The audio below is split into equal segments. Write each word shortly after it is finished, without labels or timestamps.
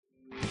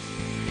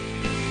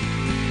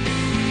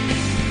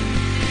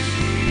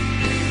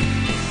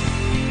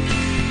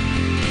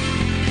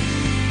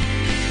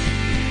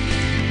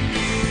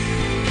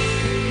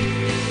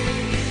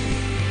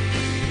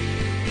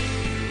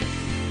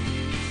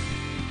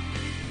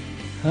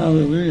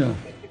Hallelujah.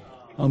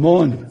 I'm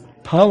on.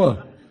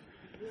 Power.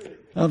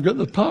 I've got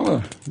the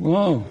power.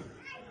 Wow.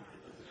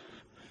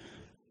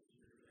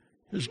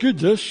 It's good,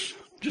 this.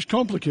 Just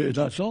complicated,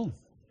 that's all.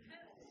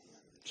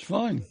 It's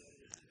fine.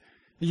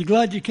 Are you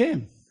glad you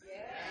came?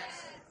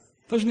 Yes.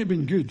 Hasn't it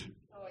been good?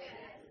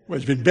 Well,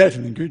 it's been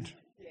better than good.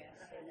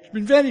 It's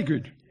been very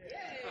good.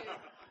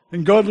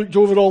 And God looked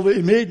over all that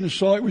he made and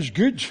saw it was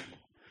good.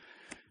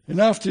 And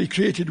after he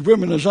created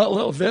women, as that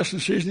little verse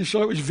says, and he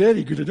saw it was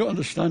very good. I don't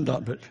understand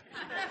that bit.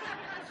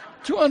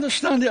 Don't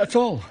understand it at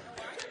all.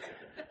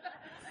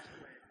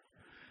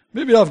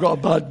 Maybe I've got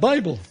a bad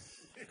Bible.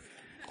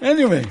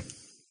 Anyway,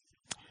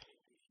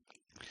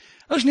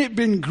 hasn't it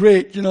been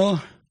great, you know,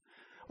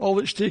 all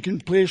that's taken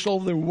place, all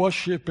the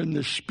worship and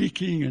the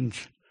speaking, and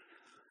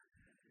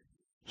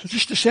so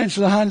just a sense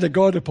of the hand of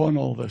God upon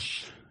all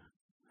this.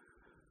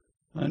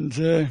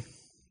 And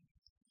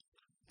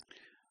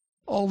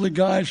all the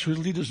guys who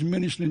lead us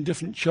ministering in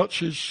different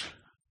churches,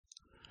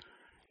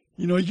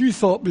 you know, you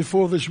thought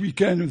before this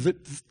weekend that,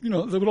 you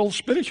know, they were all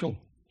spiritual.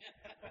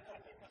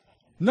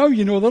 Now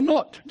you know they're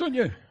not, don't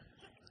you?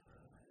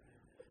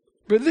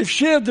 But they've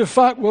shared the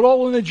fact we're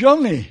all on a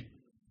journey.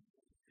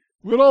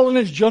 We're all on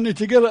this journey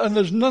together, and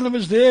there's none of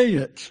us there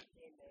yet.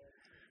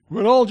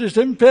 We're all just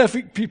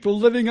imperfect people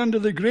living under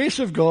the grace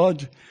of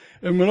God,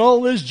 and we're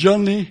all this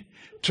journey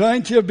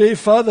trying to obey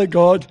Father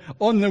God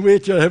on the way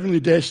to our heavenly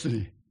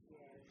destiny.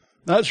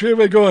 That's where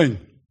we're going.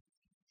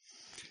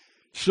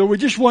 So we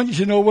just want you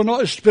to know we're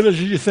not as spiritual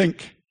as you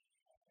think.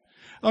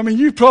 I mean,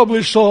 you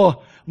probably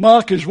saw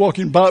Marcus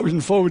walking backwards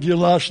and forward here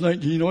last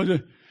night. You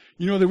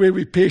know the way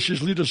we pace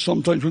as leaders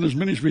sometimes when there's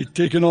ministry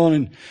taken on,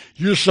 and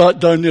you sat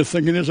down there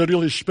thinking, there's a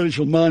really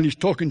spiritual man, he's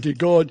talking to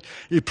God.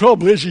 He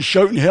probably is, he's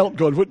shouting, help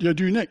God, what do I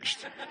do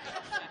next?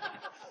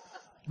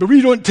 But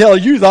we don't tell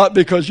you that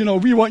because, you know,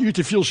 we want you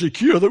to feel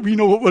secure that we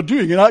know what we're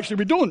doing, and actually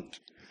we don't.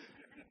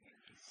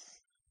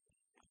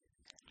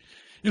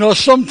 You know,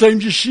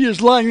 sometimes you see us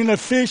lying in our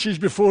faces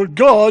before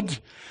God,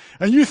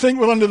 and you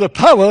think we're under the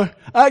power.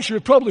 Actually,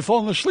 we're probably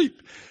falling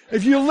asleep.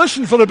 If you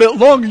listen for a bit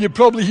longer, you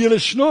probably hear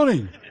us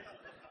snoring.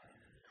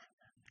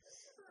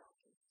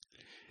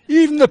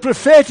 Even the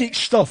prophetic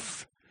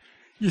stuff,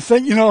 you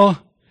think, you know,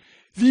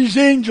 these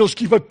angels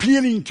keep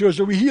appearing to us,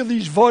 or we hear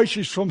these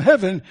voices from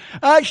heaven.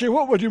 Actually,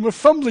 what we're doing, we're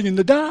fumbling in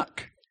the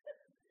dark.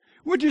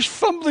 We're just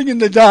fumbling in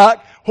the dark,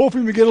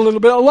 hoping we get a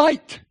little bit of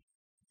light.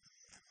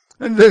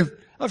 And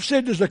I've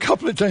said this a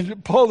couple of times,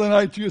 but Paul and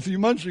I 2 or 3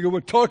 months ago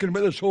were talking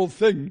about this whole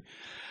thing,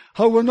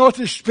 how we're not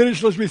as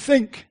spiritual as we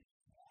think.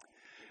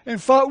 In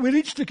fact, we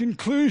reached the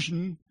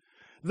conclusion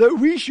that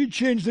we should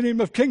change the name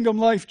of Kingdom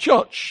Life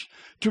Church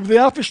to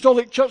the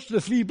Apostolic Church of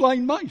the Three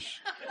Blind Mice.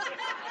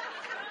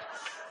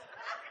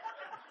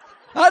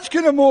 That's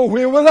kind of more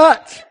where we're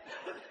at.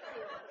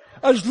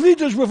 As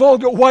leaders, we've all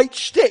got white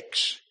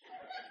sticks.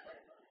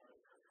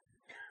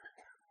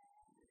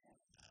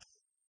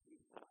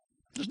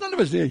 There's none of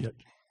us there yet.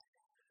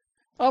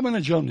 I'm on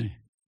a journey.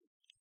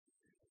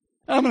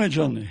 I'm on a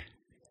journey.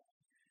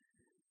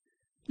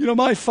 You know,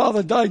 my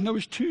father died when I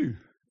was 2.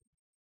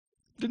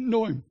 Didn't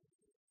know him.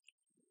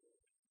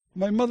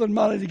 My mother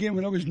married again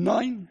when I was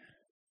 9.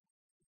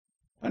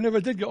 I never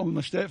did get on with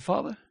my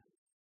stepfather.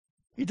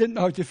 He didn't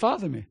know how to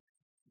father me.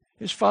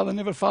 His father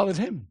never fathered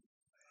him.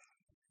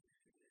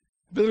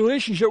 But the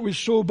relationship was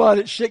so bad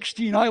at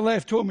 16, I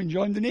left home and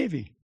joined the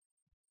Navy.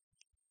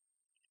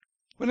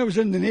 When I was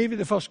in the Navy,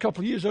 the first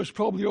couple of years, I was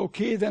probably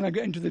okay. Then I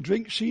got into the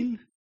drink scene.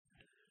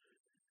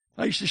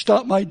 I used to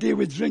start my day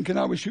with drink, and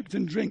I was hooked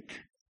in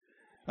drink.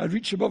 I'd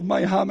reach above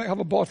my hammock, have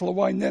a bottle of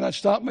wine, then I'd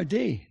start my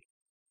day.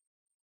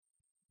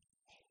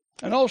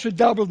 And I also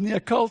dabbled in the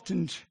occult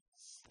and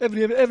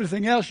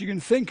everything else you can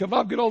think of.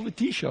 I've got all the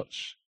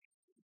T-shirts.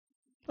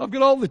 I've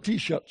got all the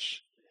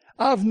T-shirts.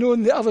 I've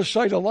known the other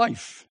side of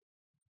life.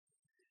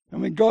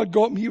 And when God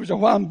got me, he was a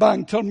wham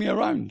bang, turned me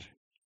around.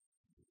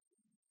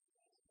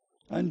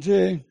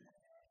 And,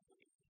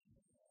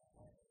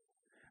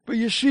 but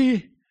you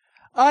see,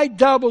 I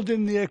dabbled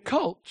in the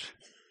occult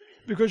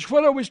because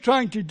what I was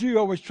trying to do,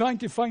 I was trying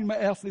to find my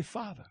earthly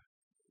father.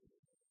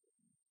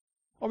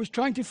 I was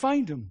trying to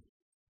find him.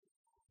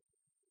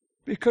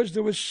 Because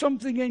there was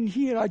something in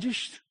here, I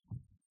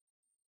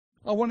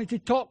wanted to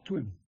talk to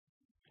him.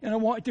 And I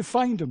wanted to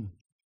find him.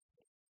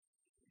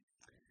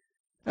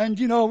 And,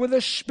 you know, with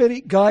a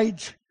spirit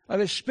guide, I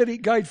had a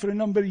spirit guide for a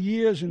number of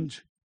years, and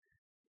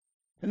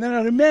then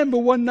I remember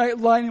one night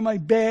lying in my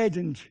bed,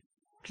 and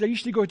because I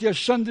used to go to a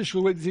Sunday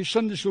school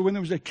when I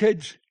was a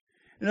kid,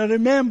 and I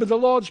remember the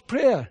Lord's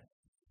Prayer.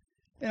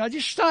 And I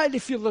just started to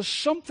feel there's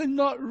something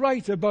not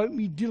right about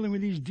me dealing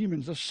with these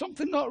demons. There's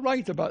something not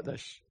right about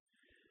this.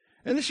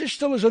 And this is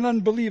still as an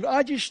unbeliever.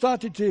 I just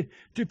started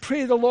to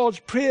pray the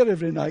Lord's Prayer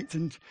every night.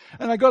 And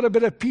I got a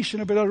bit of peace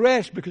and a bit of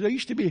rest because I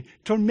used to be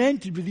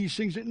tormented with these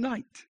things at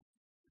night.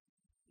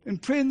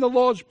 And praying the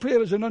Lord's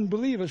Prayer as an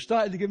unbeliever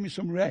started to give me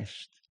some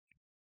rest.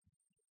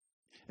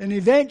 And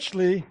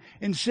eventually,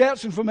 in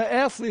searching for my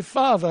earthly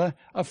father,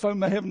 I found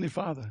my heavenly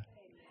Father.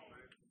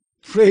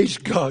 Praise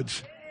God.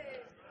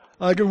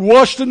 I get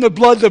washed in the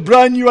blood, the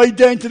brand new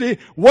identity.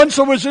 Once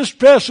I was this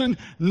person,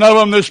 now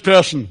I'm this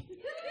person.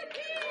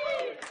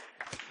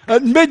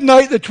 At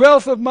midnight, the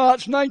 12th of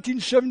March,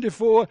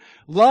 1974,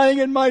 lying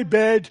in my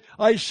bed,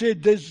 I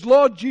said, "This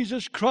Lord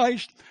Jesus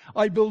Christ,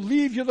 I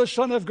believe you're the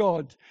Son of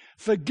God.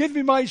 Forgive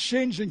me my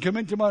sins and come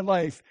into my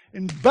life."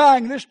 And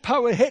bang, this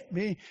power hit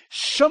me.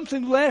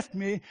 Something left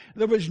me.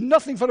 There was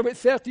nothing for about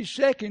 30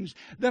 seconds.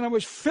 Then I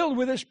was filled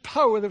with this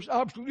power that was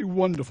absolutely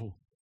wonderful.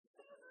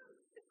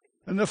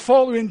 And the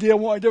following day, I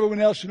wanted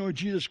everyone else to know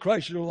Jesus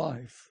Christ is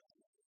alive.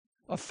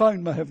 I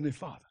found my Heavenly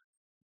Father.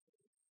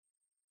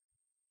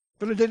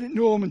 But I didn't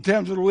know him in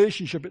terms of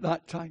relationship at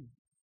that time.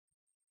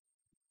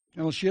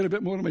 And I'll share a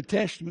bit more of my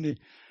testimony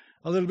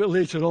a little bit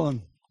later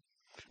on.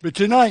 But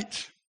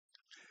tonight,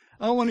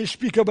 I want to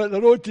speak about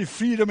the road to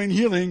freedom and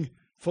healing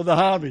for the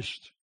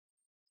harvest.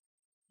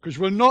 Because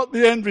we're not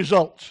the end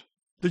result.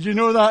 Did you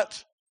know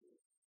that?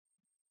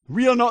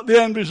 We are not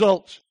the end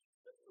result.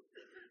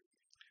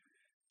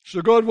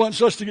 So God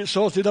wants us to get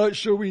sorted out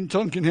so we in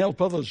turn can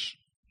help others.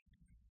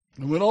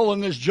 And we're all on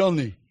this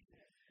journey.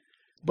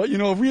 But you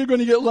know, if we're going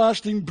to get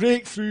lasting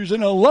breakthroughs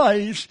in our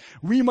lives,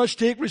 we must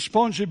take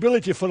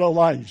responsibility for our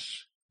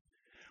lives.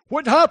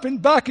 What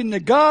happened back in the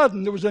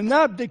garden, there was an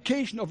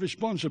abdication of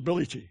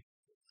responsibility.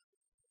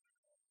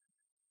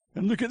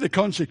 And look at the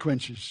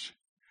consequences.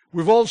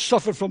 We've all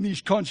suffered from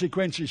these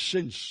consequences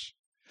since.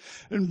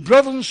 And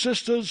brothers and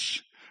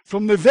sisters,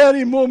 from the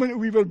very moment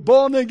we were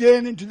born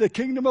again into the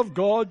kingdom of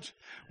God,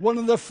 one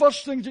of the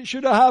first things that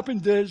should have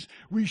happened is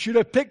we should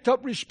have picked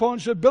up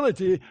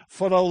responsibility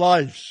for our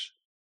lives.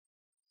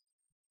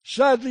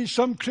 Sadly,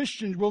 some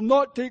Christians will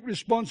not take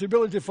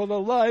responsibility for their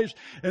lives,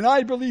 and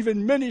I believe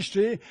in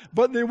ministry,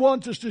 but they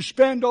want us to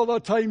spend all our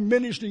time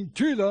ministering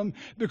to them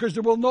because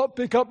they will not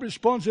pick up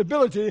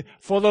responsibility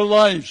for their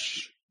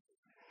lives.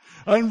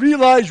 And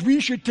realize we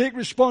should take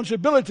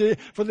responsibility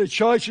for the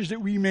choices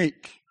that we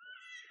make.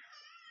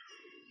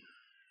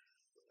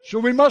 So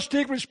we must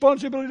take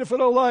responsibility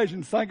for our lives,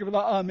 and thank you for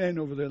that amen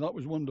over there. That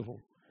was wonderful.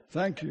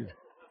 Thank you.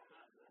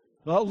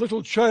 That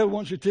little child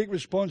wants to take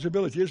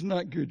responsibility. Isn't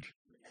that good?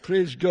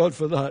 Praise God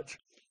for that.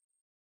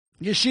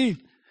 You see,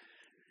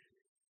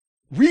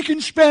 we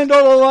can spend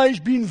all our lives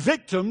being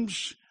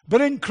victims,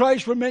 but in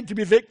Christ we're meant to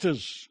be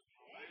victors.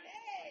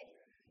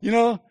 You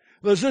know,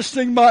 there's this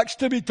thing Mark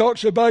Stibbe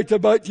talks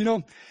about, you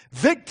know,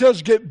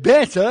 victors get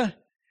better,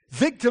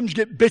 victims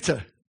get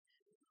bitter.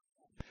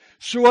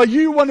 So are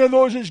you one of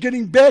those that's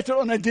getting better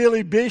on a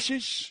daily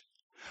basis?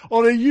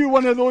 Or are you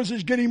one of those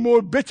that's getting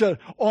more bitter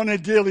on a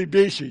daily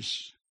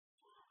basis?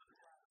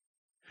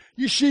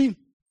 You see,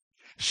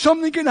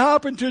 something can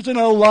happen to us in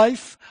our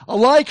life. A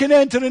lie can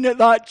enter in at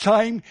that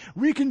time.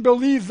 We can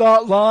believe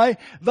that lie.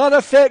 That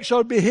affects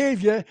our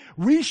behavior.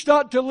 We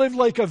start to live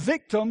like a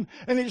victim.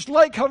 And it's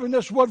like having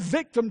this word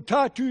victim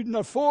tattooed on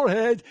our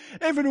forehead.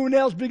 Everyone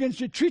else begins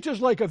to treat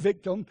us like a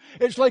victim.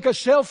 It's like a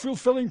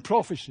self-fulfilling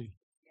prophecy.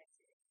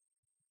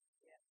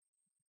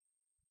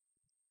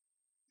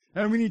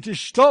 And we need to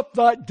stop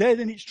that dead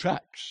in its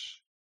tracks.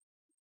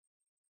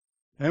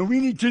 And we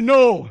need to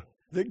know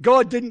that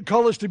God didn't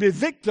call us to be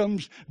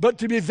victims, but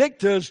to be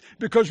victors,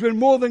 because we're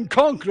more than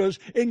conquerors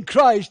in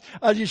Christ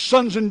as His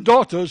sons and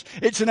daughters.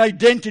 It's an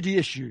identity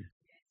issue.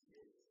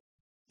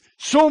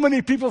 So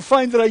many people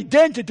find their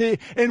identity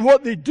in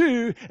what they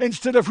do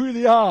instead of who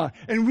they are.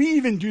 And we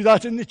even do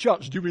that in the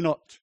church, do we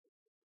not?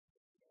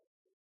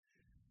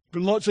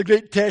 Been lots of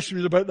great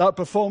testimonies about that,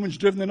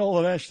 performance-driven and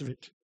all the rest of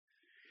it.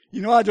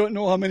 You know, I don't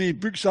know how many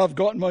books I've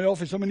got in my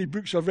office, how many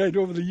books I've read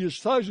over the years,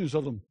 thousands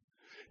of them.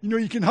 You know,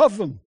 you can have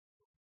them.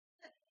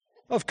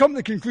 I've come to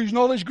the conclusion,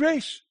 all is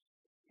grace.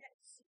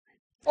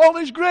 All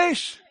is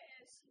grace.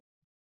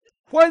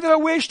 Why did I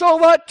waste all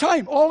that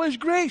time? All is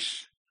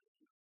grace.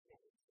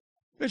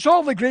 It's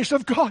all the grace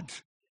of God.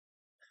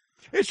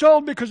 It's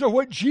all because of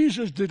what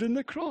Jesus did on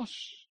the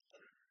cross.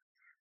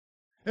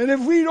 And if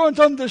we don't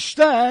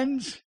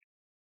understand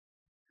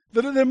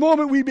that at the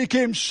moment we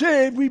became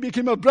saved, we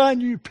became a brand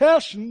new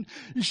person.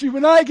 You see,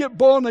 when I get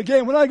born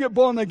again, I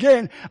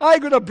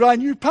got a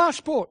brand new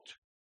passport.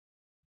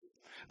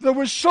 There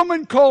was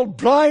someone called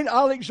Brian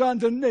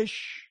Alexander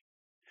Nish.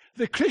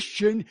 The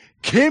Christian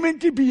came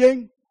into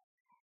being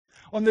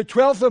on the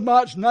 12th of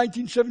March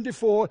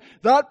 1974.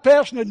 That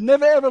person had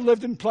never ever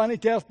lived in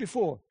planet Earth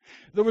before.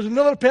 There was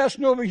another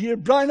person over here,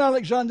 Brian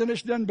Alexander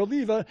Nish, the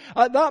unbeliever.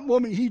 At that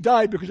moment he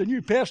died because a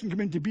new person came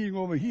into being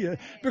over here,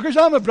 because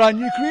I'm a brand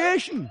new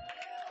creation.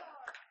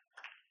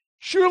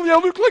 Surely I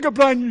look like a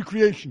brand new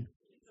creation.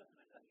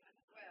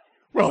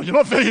 Well, you're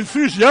not very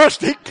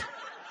enthusiastic.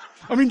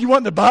 I mean, do you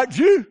want the back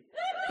view?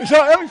 Is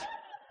that everything?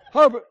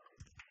 How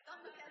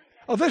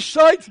about this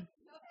side?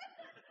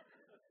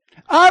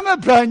 I'm a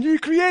brand new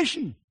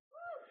creation.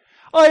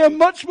 I am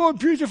much more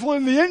beautiful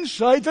in the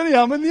inside than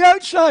I am in the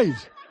outside.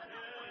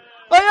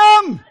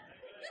 I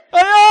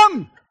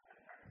am.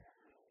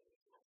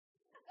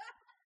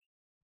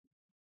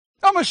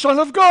 I'm a son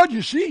of God,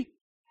 you see.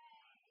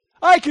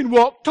 I can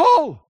walk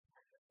tall.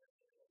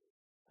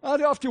 I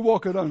don't have to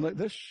walk around like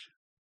this.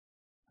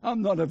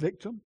 I'm not a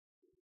victim.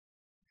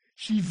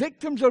 See,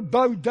 victims are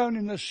bowed down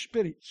in their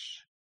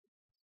spirits.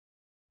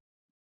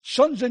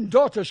 Sons and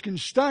daughters can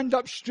stand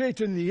up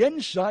straight on the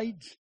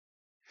inside.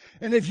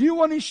 And if you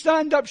want to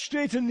stand up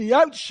straight on the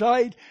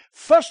outside,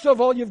 first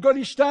of all, you've got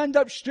to stand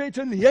up straight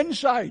on the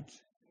inside.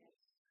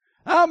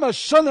 I'm a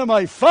son of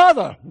my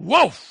father.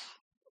 Woof!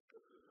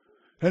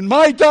 And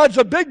my dad's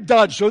a big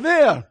dad, so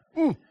there.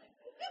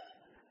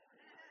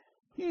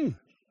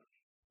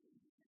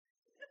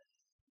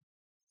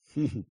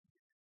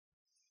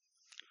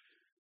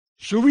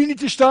 So we need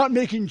to start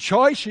making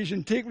choices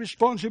and take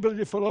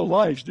responsibility for our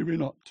lives, do we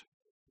not?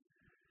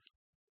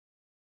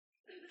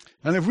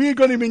 And if we're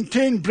going to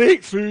maintain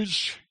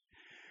breakthroughs,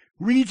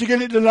 we need to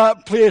get into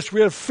that place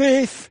where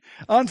faith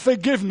and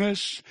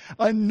forgiveness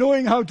and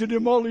knowing how to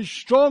demolish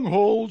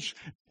strongholds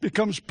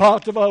becomes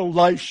part of our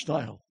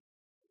lifestyle.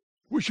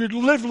 We should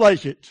live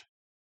like it.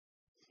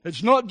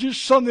 It's not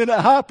just something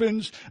that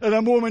happens at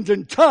a moment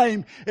in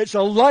time. It's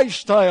a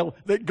lifestyle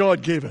that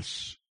God gave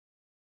us.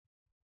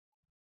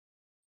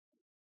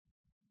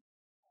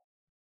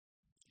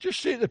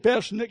 Just say to the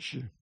person next to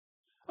you,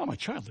 I'm a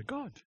child of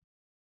God.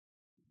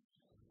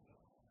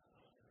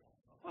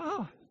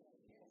 Wow.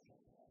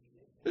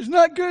 Isn't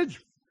that good?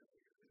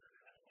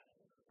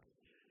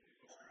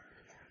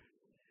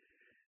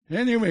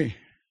 Anyway,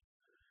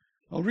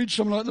 I'll read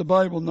something out of the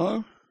Bible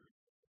now.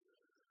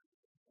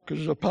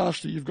 Because as a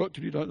pastor, you've got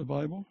to read out the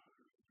Bible.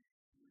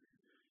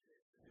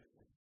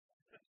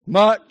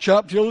 Mark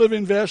chapter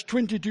 11, verse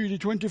 22 to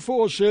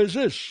 24 says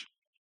this.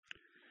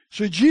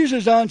 So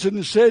Jesus answered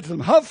and said to them,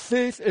 have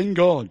faith in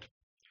God.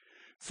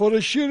 For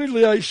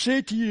assuredly I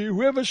say to you,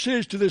 whoever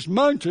says to this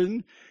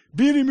mountain,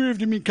 be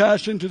removed and be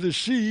cast into the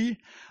sea,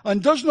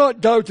 and does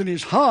not doubt in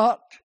his heart,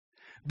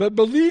 but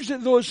believes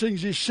that those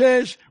things he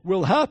says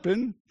will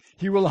happen,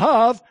 he will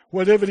have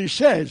whatever he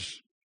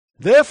says.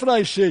 Therefore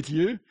I say to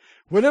you,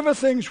 whatever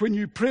things when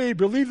you pray,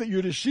 believe that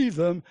you receive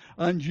them,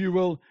 and you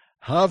will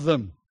have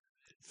them.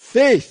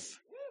 Faith.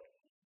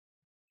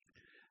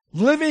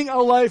 Living a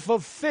life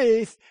of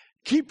faith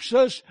keeps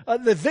us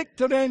at the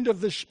victor end of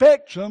the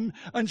spectrum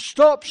and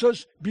stops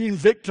us being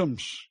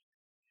victims.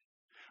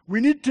 We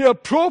need to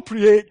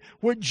appropriate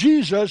what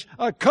Jesus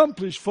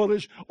accomplished for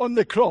us on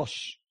the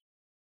cross.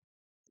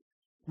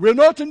 We're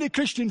not into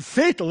Christian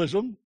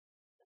fatalism.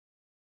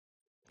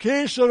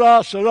 Que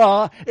sera,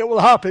 sera, it will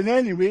happen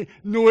anyway.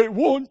 No, it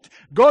won't.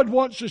 God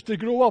wants us to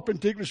grow up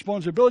and take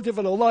responsibility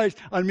for our lives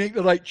and make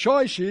the right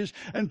choices,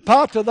 and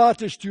part of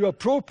that is to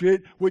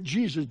appropriate what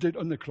Jesus did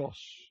on the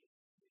cross.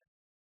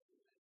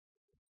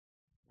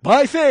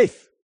 By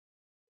faith.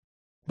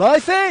 By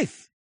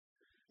faith.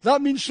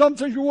 That means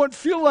sometimes we won't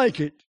feel like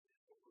it.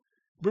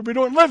 But we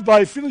don't live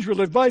by feelings, we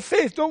live by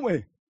faith, don't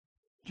we?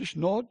 Just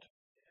nod.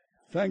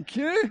 Thank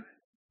you.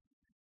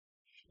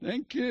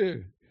 Thank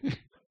you.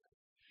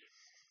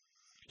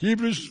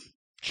 Hebrews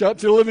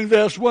chapter 11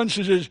 verse 1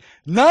 says,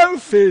 now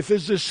faith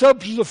is the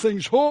substance of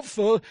things hoped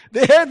for,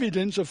 the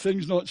evidence of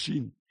things not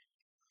seen.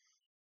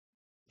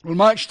 Well,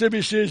 Mark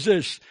Stibbe says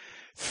this,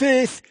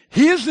 faith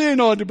hears the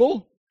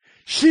inaudible,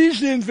 sees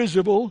the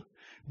invisible,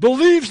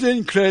 believes the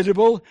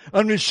incredible,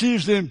 and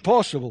receives the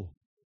impossible.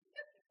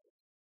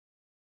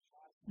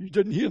 You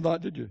didn't hear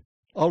that, did you?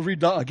 I'll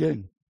read that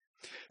again.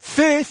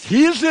 Faith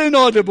hears the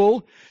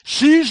inaudible,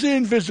 sees the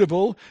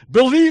invisible,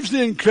 believes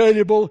the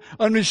incredible,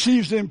 and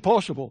receives the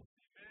impossible.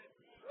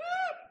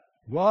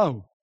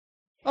 Wow.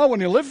 I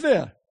want to live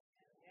there.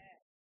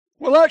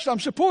 Well, actually, I'm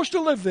supposed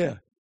to live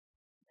there.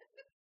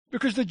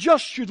 Because the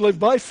just should live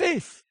by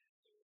faith.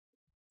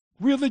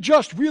 We're the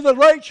just, we're the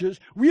righteous,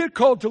 we are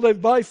called to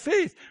live by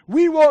faith.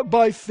 We walk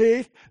by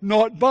faith,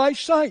 not by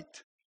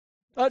sight.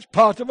 That's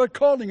part of our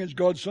calling as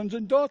God's sons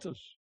and daughters.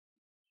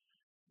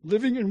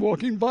 Living and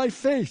walking by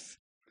faith.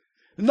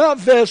 And that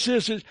verse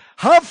says,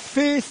 have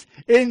faith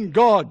in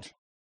God.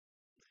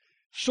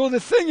 So the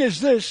thing is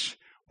this,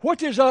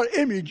 what is our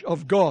image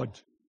of God?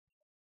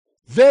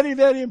 Very,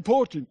 very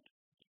important.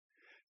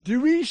 Do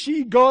we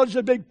see God as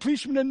a big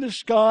policeman in the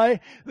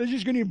sky that's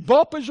just going to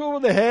bop us over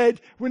the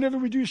head whenever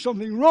we do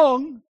something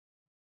wrong?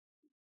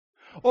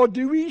 Or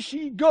do we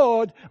see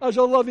God as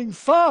a loving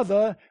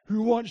Father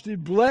who wants to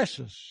bless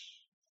us?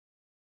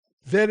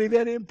 Very,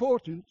 very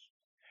important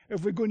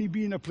if we're going to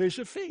be in a place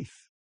of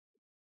faith.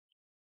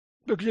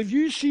 Because if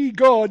you see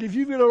God, if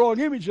you've got a wrong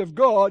image of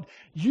God,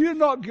 you're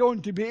not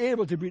going to be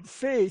able to be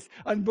faith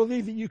and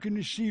believe that you can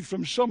receive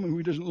from someone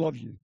who doesn't love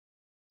you.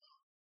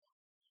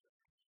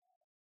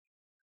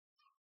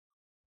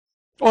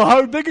 Or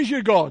how big is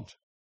your God?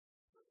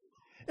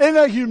 In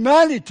our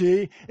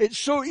humanity, it's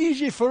so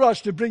easy for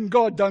us to bring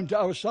God down to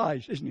our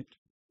size, isn't it?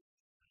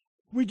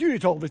 We do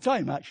it all the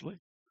time, actually.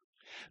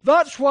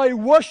 That's why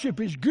worship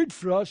is good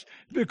for us,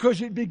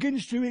 because it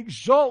begins to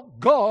exalt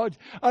God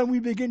and we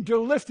begin to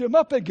lift Him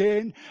up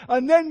again,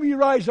 and then we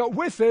rise up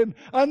with Him,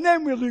 and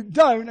then we look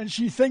down and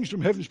see things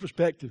from heaven's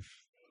perspective.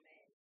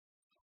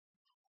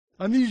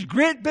 And these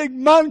great big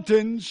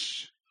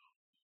mountains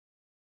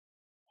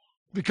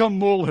become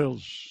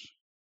molehills,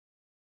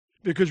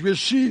 because we're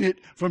seeing it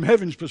from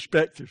heaven's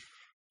perspective.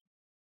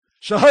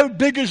 So how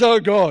big is our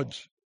God?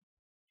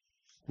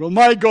 Well,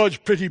 my God's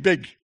pretty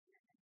big.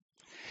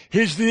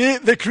 He's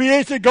the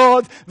creator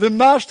God, the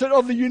master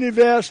of the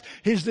universe.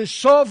 He's the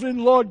sovereign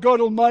Lord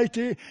God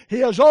Almighty. He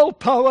has all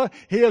power.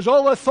 He has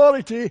all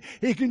authority.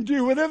 He can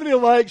do whatever he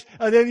likes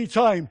at any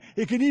time.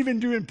 He can even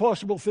do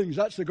impossible things.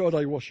 That's the God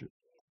I worship.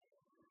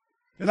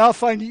 And I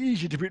find it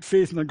easy to put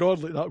faith in a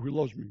God like that who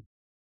loves me.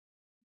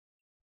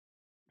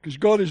 Because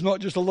God is not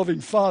just a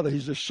loving Father.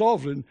 He's the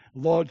sovereign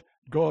Lord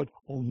God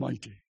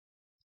Almighty.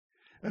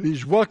 And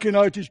he's working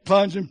out his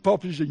plans and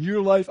purposes in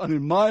your life and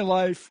in my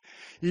life.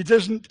 He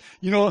doesn't,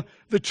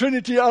 the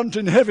Trinity aren't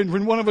in heaven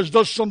when one of us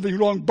does something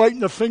wrong,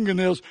 biting their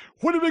fingernails.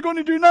 What are we going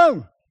to do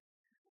now?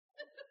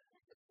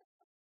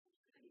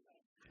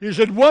 He's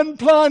had one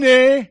plan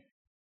A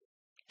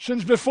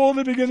since before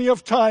the beginning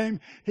of time.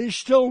 He's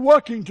still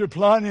working to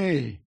plan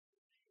A.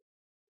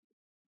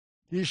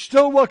 He's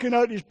still working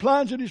out his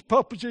plans and his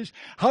purposes.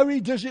 How he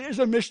does it is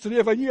a mystery.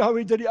 If I knew how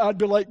he did it, I'd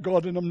be like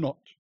God, and I'm not.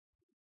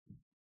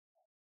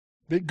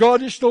 But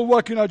God is still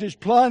working out his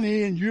plan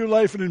A in your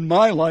life and in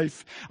my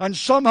life. And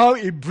somehow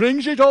he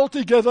brings it all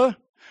together.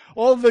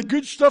 All the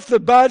good stuff, the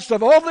bad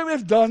stuff, all that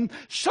we've done.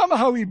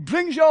 Somehow he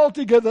brings it all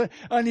together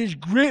and his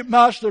great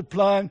master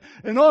plan.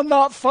 And on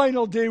that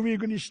final day, we're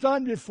going to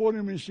stand before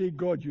him and say,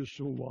 God, you're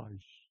so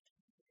wise.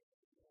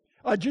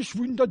 I just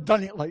wouldn't have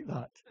done it like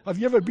that. Have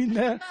you ever been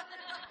there?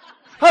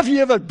 Have you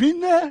ever been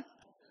there?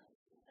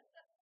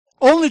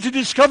 Only to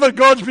discover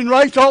God's been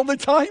right all the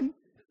time?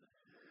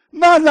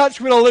 Man, that's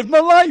where I live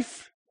my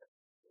life.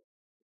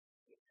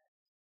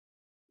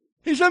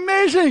 He's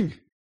amazing.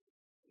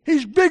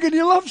 He's big and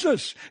he loves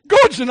us.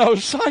 God's on our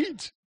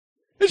side.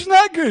 Isn't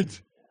that good?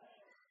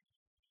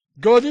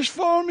 God is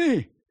for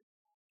me.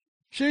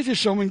 Say to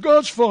someone,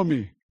 God's for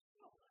me.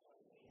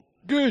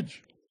 Good.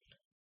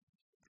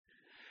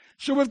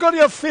 So we've got to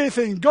have faith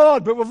in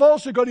God, but we've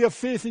also got to have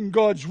faith in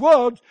God's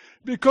Word,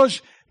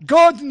 because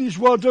God and his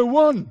Word are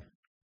one.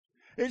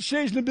 It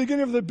says in the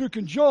beginning of the book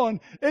of John,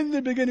 in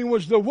the beginning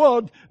was the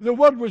Word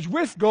was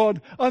with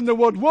God, and the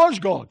Word was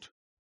God.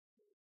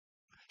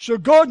 So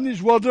God and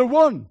his Word are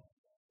one.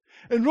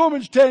 In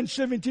Romans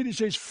 10:17 it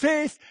says,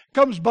 faith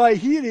comes by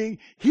hearing,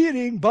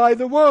 hearing by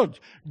the Word.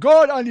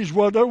 God and his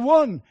Word are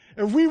one.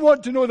 If we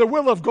want to know the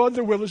will of God,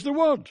 the will is the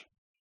Word.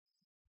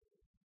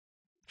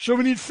 So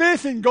we need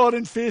faith in God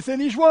and faith in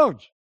his Word.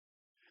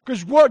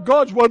 Because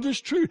God's Word is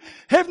true.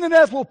 Heaven and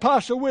earth will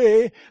pass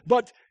away,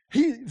 but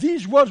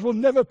these words will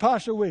never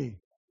pass away.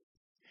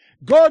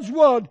 God's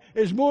Word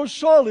is more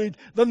solid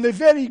than the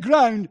very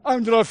ground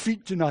under our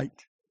feet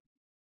tonight.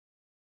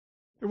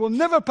 It will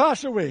never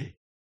pass away.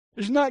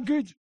 Isn't that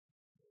good?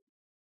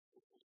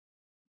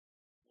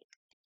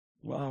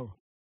 Wow.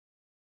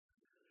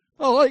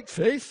 I like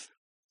faith.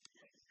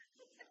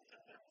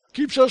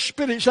 Keeps our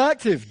spirits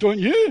active, don't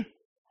you?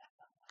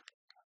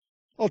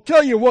 I'll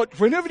tell you what,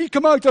 whenever you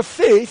come out of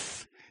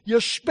faith,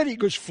 your spirit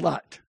goes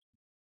flat.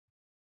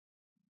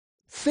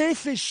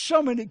 Faith is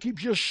something that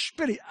keeps your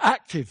spirit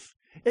active,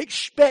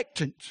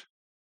 expectant,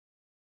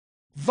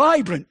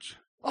 vibrant.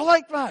 I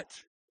like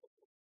that.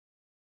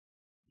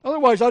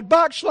 Otherwise, I'd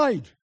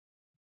backslide.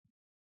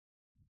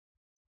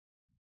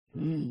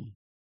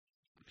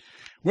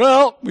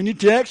 Well, we need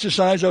to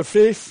exercise our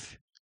faith.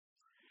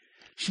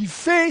 See,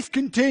 faith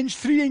contains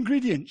three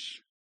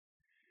ingredients.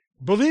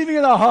 Believing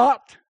in our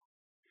heart,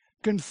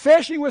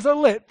 confessing with our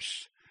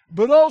lips,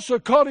 but also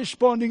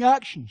corresponding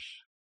actions.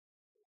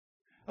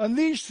 And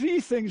these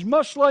three things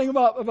must line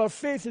up if our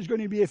faith is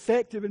going to be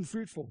effective and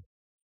fruitful.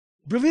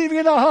 Believing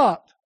in our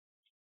heart,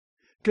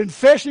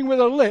 confessing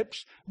with our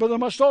lips, but there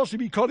must also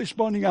be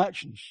corresponding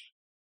actions.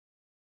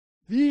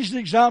 The easy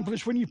example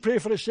is when you pray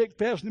for a sick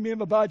person who may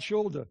have a bad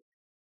shoulder.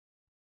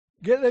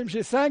 Get them to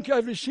say, thank you,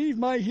 I've received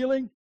my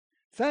healing.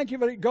 Thank you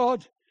for it,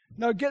 God.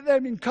 Now get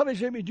them,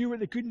 encourage them to do what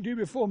they couldn't do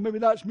before. Maybe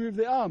that's move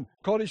the arm.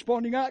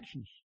 Corresponding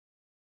actions.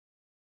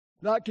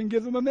 That can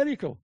give them a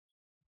miracle.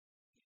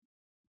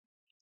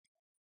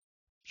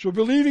 So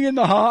believing in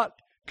the heart,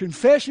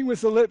 confessing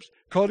with the lips,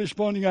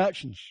 corresponding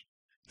actions.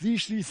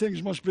 These three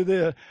things must be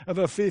there if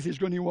our faith is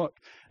going to work.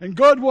 And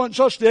God wants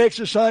us to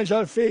exercise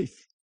our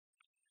faith.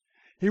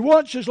 He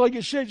wants us, like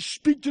it said,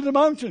 speak to the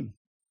mountain.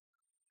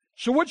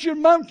 So what's your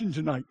mountain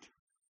tonight?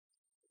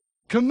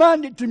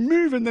 Command it to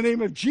move in the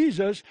name of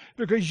Jesus,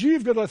 because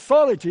you've got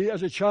authority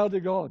as a child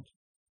of God.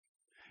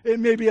 It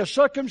may be a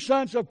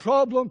circumstance, a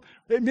problem,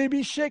 it may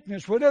be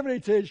sickness, whatever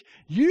it is.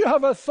 You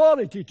have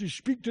authority to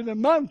speak to the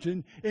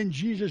mountain in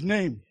Jesus'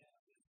 name.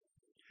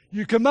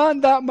 You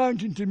command that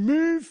mountain to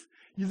move.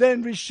 You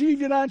then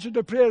receive your answer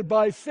to prayer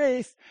by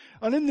faith.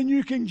 And in the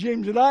New King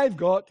James that I've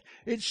got,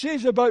 it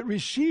says about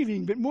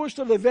receiving, but most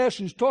of the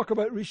versions talk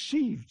about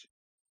received.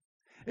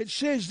 It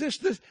says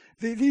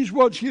these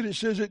words here, it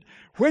says that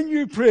when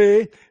you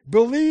pray,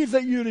 believe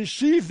that you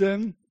receive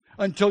them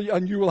and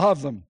you will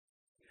have them.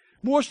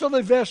 Most of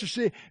the verses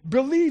say,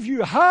 believe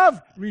you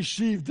have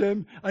received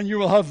them and you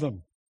will have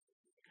them.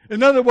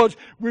 In other words,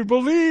 we've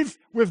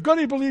got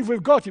to believe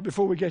we've got it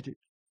before we get it.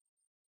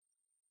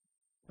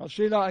 I'll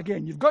say that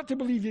again. You've got to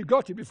believe you've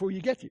got it before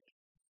you get it.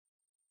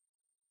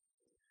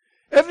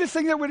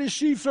 Everything that we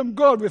receive from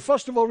God, we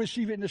first of all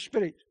receive it in the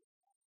Spirit.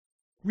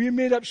 We are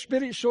made up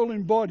spirit, soul,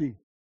 and body.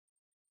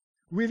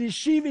 We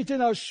receive it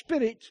in our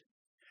spirit,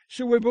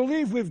 so we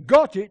believe we've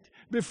got it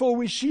before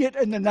we see it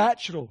in the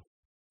natural.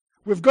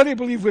 We've got to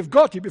believe we've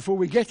got it before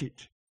we get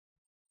it.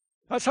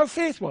 That's how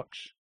faith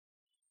works.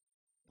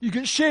 You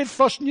get saved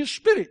first in your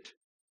spirit.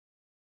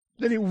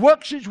 Then it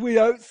works its way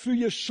out through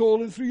your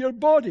soul and through your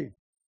body.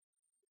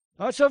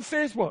 That's how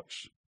faith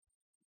works.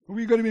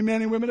 We're going to be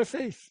men and women of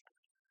faith.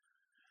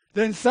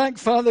 Then thank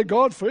Father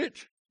God for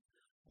it,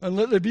 and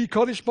let there be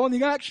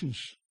corresponding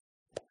actions.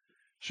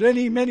 So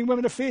any men and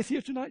women of faith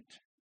here tonight?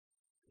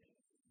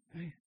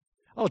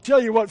 I'll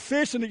tell you what,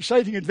 faith's an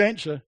exciting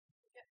adventure.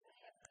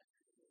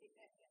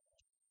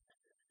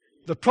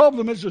 The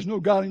problem is there's no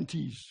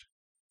guarantees.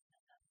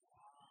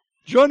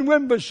 John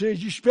Wimber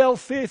says you spell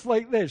faith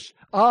like this,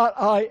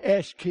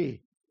 R-I-S-K.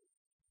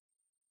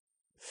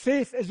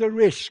 Faith is a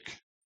risk.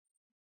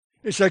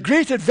 It's a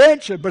great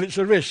adventure, but it's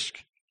a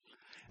risk.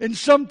 And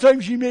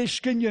sometimes you may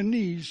skin your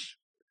knees.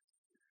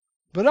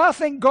 But I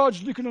think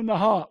God's looking on the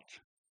heart.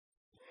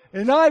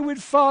 And I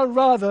would far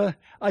rather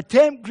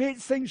attempt great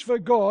things for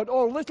God,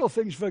 or little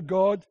things for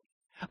God,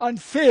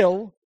 and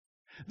fail,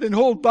 than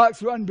hold back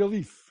through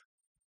unbelief.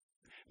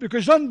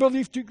 Because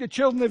unbelief took the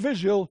children of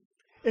Israel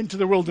into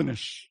the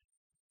wilderness.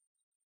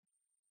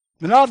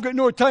 And I've got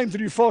no time to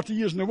do 40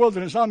 years in the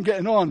wilderness. I'm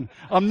getting on.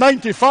 I'm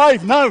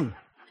 95 now.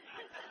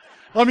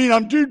 I mean,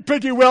 I'm doing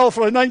pretty well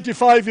for a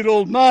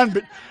 95-year-old man,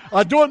 but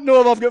I don't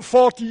know if I've got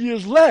 40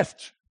 years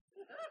left.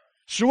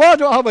 So I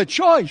don't have a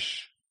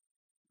choice.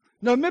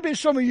 Now, maybe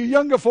some of you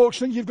younger folks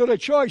think you've got a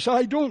choice.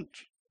 I don't.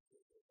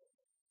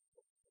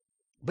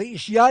 But you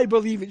see, I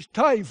believe it's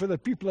time for the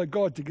people of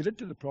God to get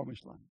into the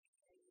promised land.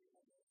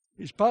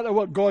 It's part of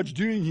what God's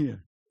doing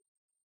here.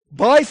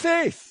 By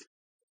faith.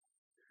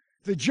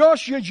 The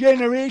Joshua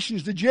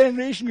generations, the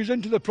generation goes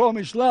into the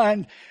promised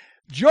land.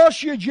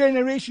 Joshua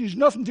generation has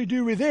nothing to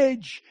do with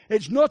age.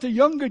 It's not a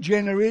younger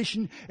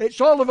generation. It's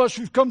all of us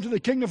who've come to the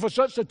kingdom for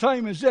such a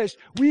time as this.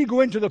 We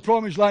go into the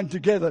promised land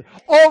together.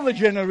 All the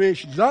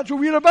generations. That's what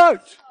we're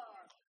about.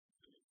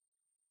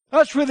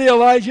 That's where the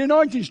Elijah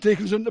anointing's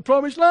taken us into the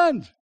promised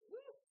land.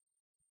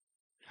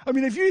 I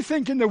mean, if you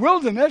think in the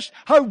wilderness,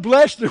 how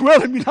blessed they were.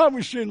 I mean, I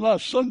was saying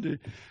last Sunday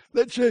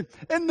that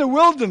in the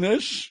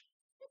wilderness,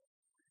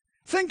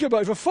 think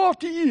about it, for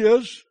 40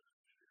 years,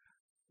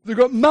 they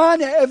got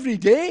manna every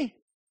day,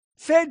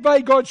 fed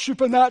by God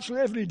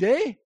supernaturally every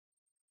day.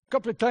 A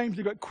couple of times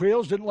they got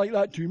quails, didn't like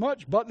that too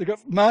much, but they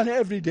got manna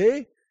every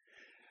day.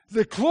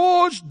 The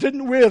clothes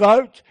didn't wear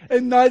out,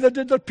 and neither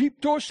did their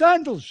peep-toe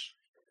sandals.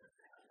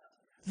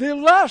 They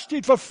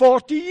lasted for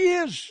 40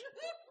 years.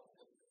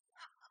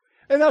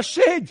 And I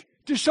said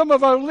to some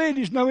of our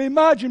ladies, now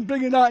imagine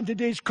bringing that in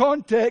today's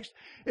context,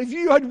 if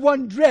you had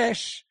one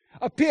dress,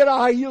 a pair of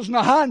high heels and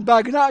a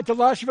handbag, and that had to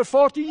last you for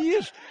 40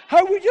 years,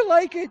 how would you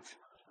like it?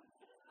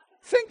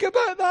 Think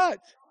about that.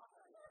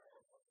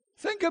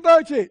 Think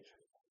about it.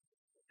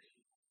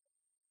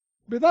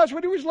 But that's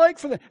what it was like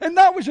for them. And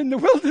that was in the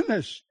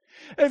wilderness.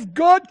 If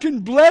God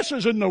can bless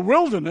us in the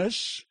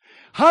wilderness,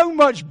 how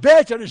much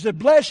better is the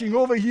blessing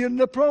over here in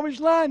the promised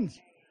land?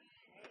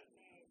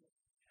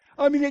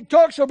 I mean, it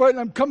talks about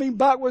them coming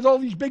back with all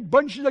these big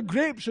bunches of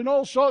grapes and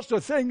all sorts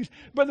of things,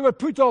 but they were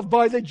put off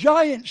by the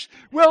giants.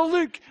 Well,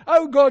 look,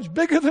 our God's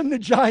bigger than the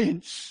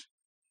giants.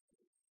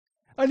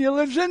 And He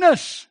lives in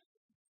us.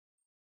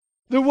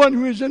 The one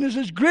who is in us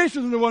is greater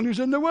than the one who's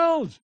in the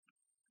world.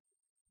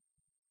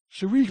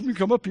 So we can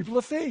become a people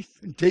of faith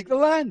and take the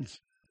land.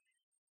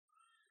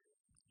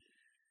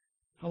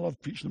 I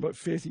love preaching about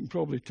faith, you can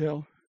probably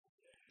tell.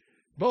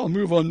 But I'll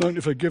move on now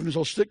to forgiveness.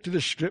 I'll stick to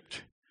the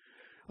script.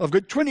 I've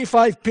got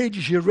 25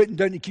 pages here written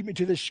down to keep me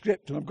to this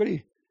script, and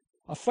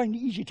I find it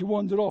easy to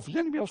wander off. Does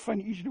anybody else find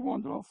it easy to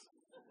wander off?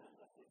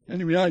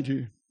 Anyway, I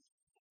do.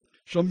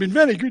 So I've been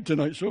very good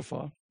tonight so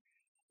far.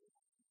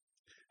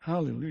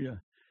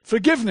 Hallelujah.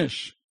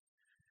 Forgiveness.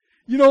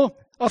 You know,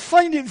 I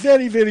find it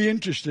very, very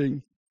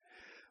interesting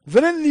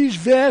that in these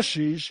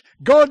verses,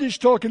 God is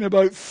talking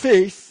about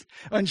faith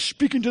and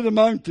speaking to the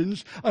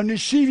mountains and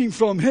receiving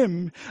from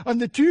Him.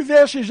 And the two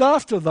verses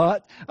after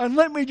that, and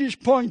let me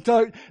just point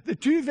out, the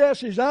two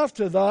verses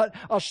after that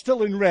are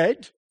still in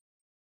red.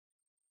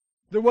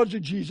 The words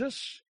of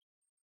Jesus.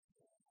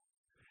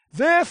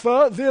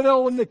 Therefore, they're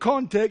all in the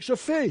context of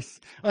faith.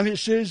 And it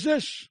says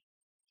this.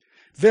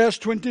 Verse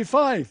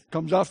 25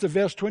 comes after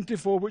verse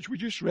 24, which we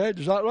just read.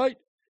 Is that right?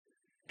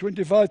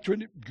 25,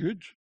 20,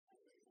 good.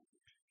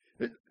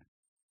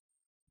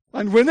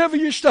 And whenever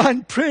you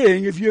stand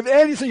praying, if you have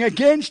anything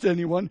against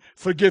anyone,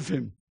 forgive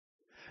him,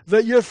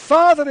 that your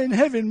Father in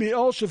heaven may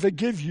also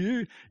forgive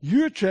you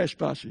your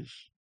trespasses.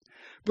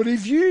 But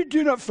if you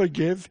do not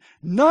forgive,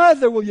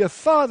 neither will your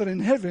Father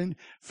in heaven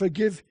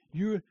forgive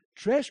your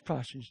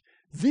trespasses.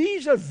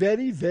 These are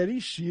very, very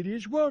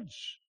serious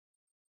words.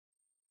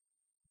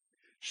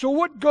 So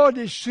what God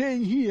is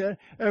saying here,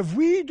 if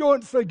we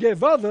don't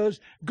forgive others,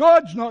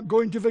 God's not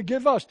going to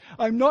forgive us.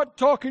 I'm not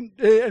talking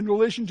in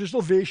relation to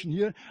salvation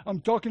here. I'm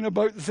talking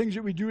about the things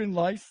that we do in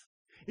life.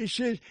 He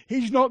says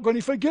he's not going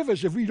to forgive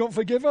us if we don't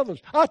forgive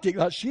others. I take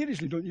that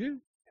seriously, don't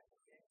you?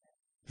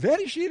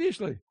 Very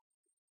seriously.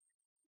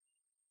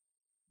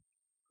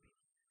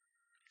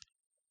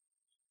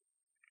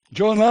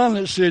 John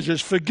Arnott says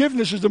this,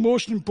 forgiveness is the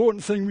most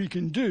important thing we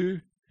can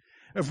do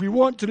if we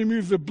want to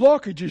remove the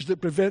blockages that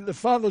prevent the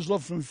Father's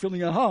love from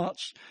filling our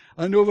hearts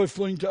and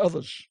overflowing to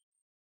others.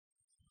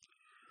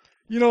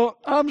 You know,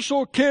 I'm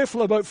so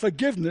careful about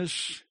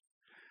forgiveness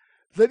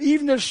that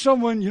even if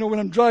someone, when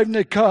I'm driving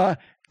a car,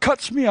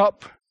 cuts me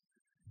up,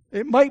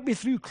 it might be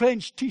through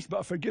clenched teeth, but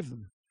I forgive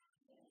them.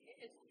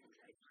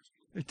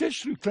 It is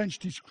through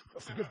clenched teeth. I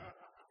forgive them.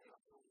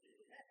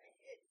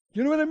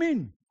 You know what I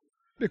mean?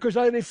 Because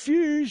I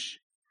refuse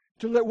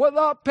to let what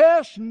that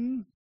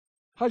person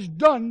has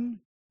done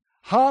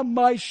harm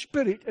my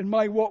spirit and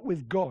my walk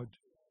with God.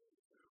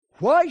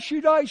 Why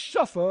should I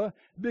suffer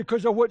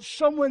because of what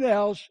someone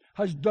else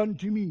has done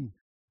to me?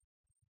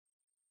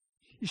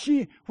 You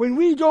see, when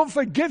we don't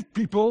forgive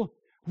people,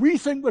 we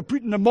think we're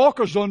putting the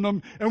mockers on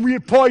them and we're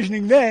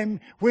poisoning them,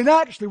 when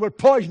actually we're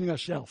poisoning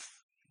ourselves.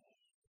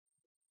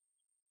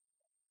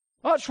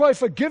 That's why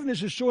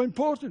forgiveness is so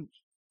important.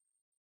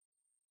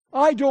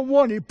 I don't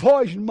want to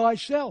poison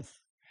myself.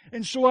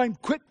 And so I'm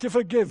quick to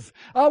forgive.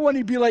 I want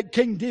to be like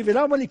King David.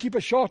 I want to keep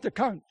a short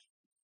account.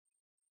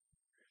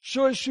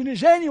 So as soon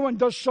as anyone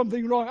does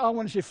something wrong, I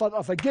want to say, Father,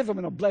 I forgive them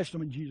and I bless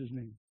them in Jesus'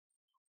 name.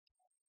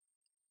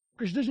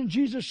 Because doesn't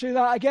Jesus say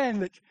that again?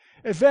 That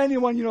if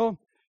anyone,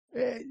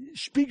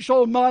 speaks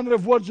all manner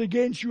of words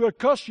against you or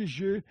curses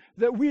you,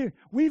 that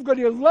we've got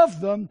to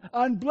love them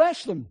and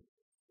bless them.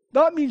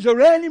 That means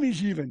our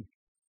enemies even.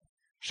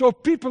 So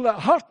people that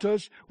hurt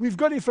us, we've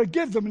got to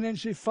forgive them and then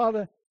say,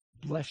 Father,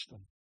 bless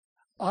them.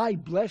 I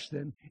bless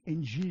them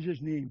in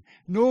Jesus' name.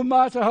 No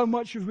matter how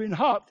much we've been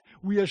hurt,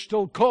 we are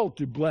still called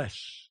to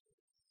bless.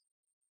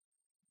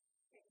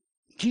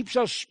 Keeps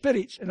our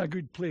spirits in a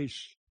good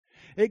place.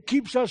 It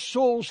keeps our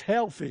souls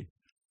healthy.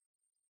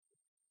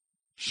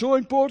 So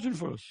important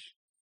for us.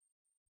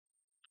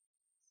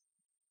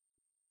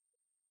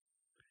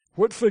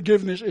 What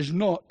forgiveness is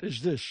not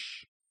is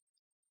this.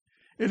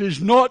 It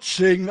is not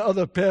saying the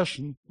other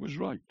person was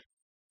right.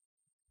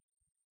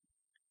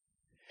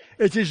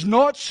 It is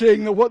not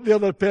saying that what the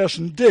other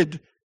person did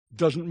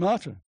doesn't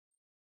matter.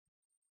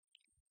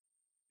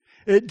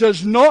 It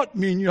does not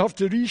mean you have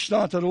to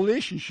restart a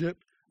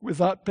relationship with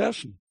that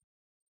person.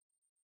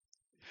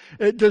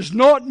 It does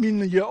not mean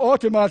that you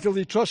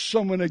automatically trust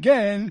someone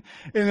again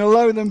and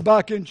allow them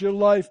back into your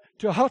life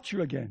to hurt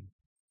you again.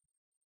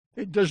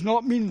 It does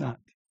not mean that.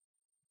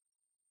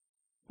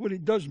 What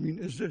it does mean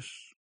is this.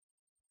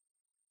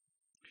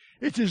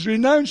 It is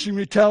renouncing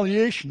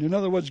retaliation. In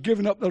other words,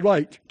 giving up the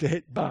right to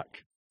hit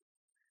back.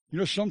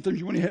 Sometimes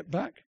you want to hit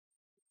back.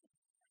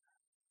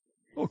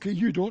 Okay,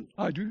 you don't.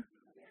 I do.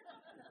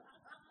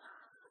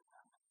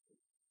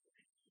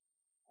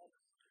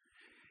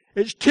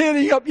 It's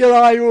tearing up your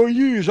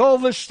IOUs, all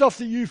this stuff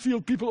that you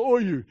feel people owe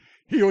you.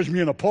 He owes me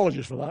an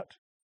apology for that.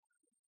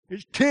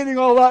 It's tearing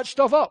all that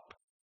stuff up.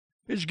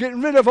 It's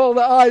getting rid of all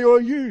the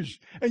IOUs.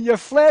 And your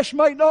flesh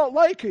might not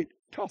like it.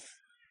 Tough.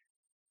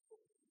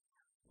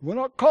 We're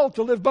not called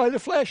to live by the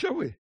flesh, are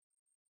we?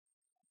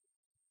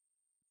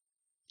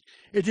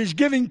 It is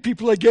giving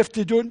people a gift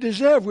they don't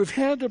deserve. We've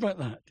heard about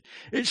that.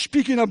 It's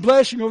speaking a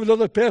blessing over the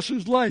other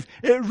person's life.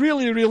 It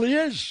really, really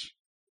is.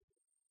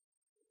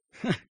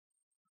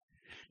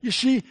 You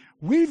see,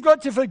 we've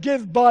got to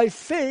forgive by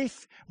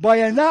faith, by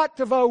an act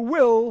of our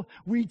will.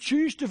 We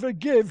choose to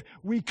forgive.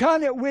 We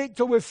cannot wait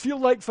till we feel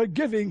like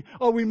forgiving,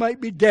 or we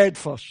might be dead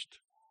first.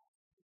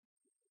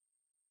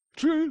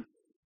 True?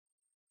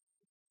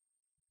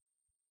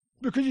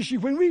 Because you see,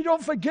 when we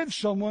don't forgive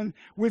someone,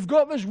 we've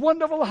got this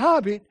wonderful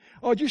habit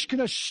of just kind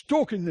of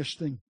stoking this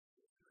thing.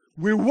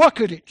 We work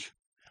at it.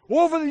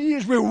 Over the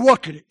years, we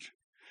work at it.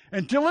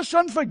 Until this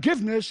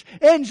unforgiveness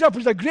ends up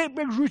as a great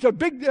big root of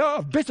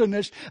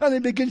bitterness, and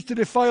it begins to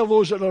defile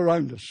those that are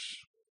around us.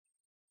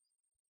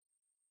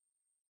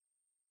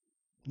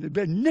 They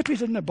better nip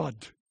it in the bud.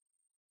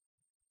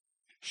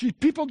 See,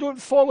 people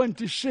don't fall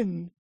into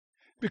sin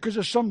because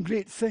of some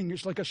great thing.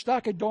 It's like a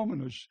stack of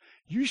dominoes.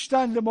 You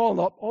stand them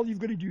all up, all you've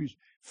got to do is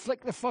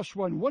flick the first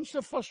one. Once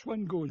the first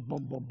one goes,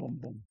 boom, boom, boom,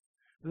 boom.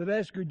 The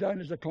rest go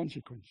down as a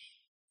consequence.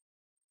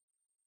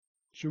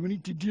 So we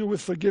need to deal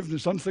with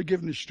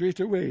unforgiveness straight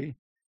away,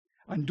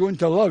 and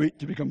don't allow it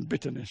to become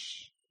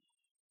bitterness,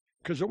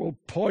 because it will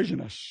poison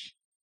us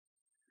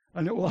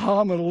and it will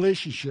harm our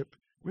relationship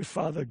with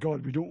Father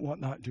God. We don't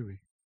want that, do we?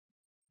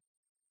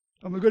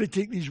 And we've got to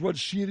take these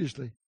words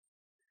seriously,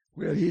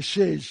 where he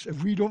says,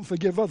 if we don't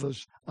forgive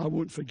others, I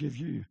won't forgive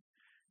you.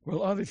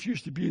 Well, I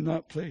refuse to be in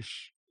that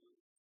place.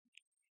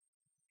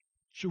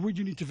 So who do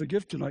you need to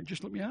forgive tonight?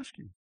 Just let me ask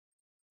you.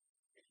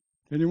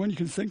 Anyone you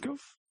can think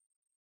of?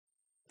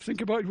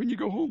 Think about it when you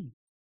go home.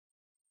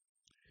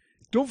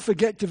 Don't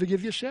forget to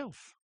forgive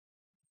yourself.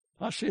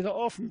 I say that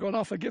often, God,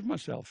 I forgive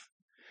myself.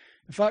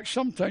 In fact,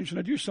 sometimes when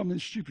I do something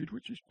stupid,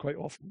 which is quite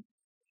often,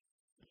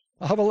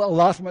 I have a little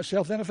laugh at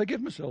myself, then I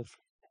forgive myself.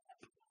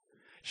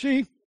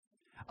 See,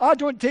 I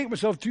don't take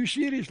myself too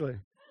seriously.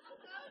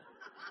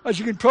 as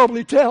you can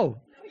probably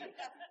tell.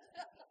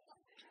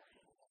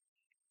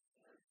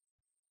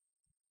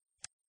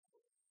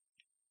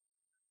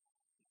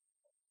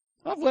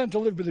 I've learned to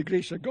live by the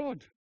grace of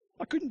God.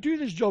 I couldn't do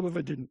this job if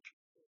I didn't.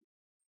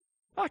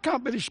 I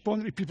can't be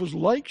responding to people's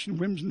likes and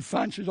whims and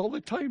fancies all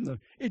the time. Their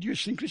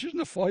idiosyncrasies and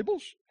their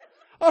foibles.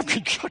 I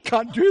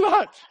can't do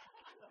that.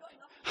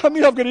 I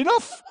mean, I've got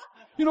enough.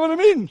 You know what I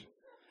mean?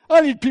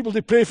 I need people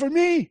to pray for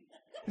me.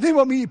 They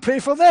want me to pray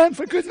for them,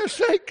 for goodness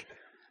sake.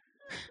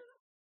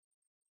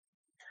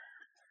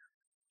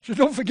 So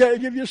don't forget to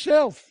give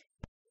yourself.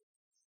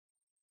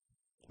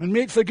 And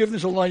make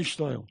forgiveness a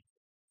lifestyle.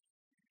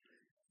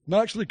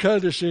 Max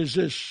Lucado says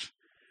this: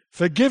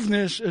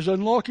 forgiveness is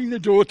unlocking the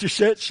door to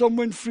set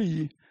someone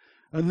free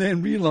and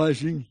then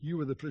realizing you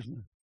were the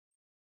prisoner.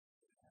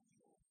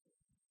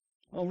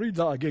 I'll read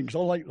that again because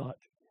I like that.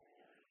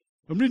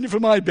 I'm reading it for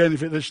my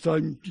benefit this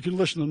time. You can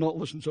listen or not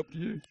listen, it's up to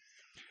you.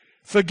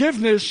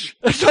 Forgiveness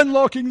is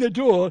unlocking the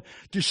door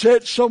to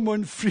set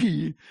someone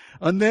free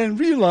and then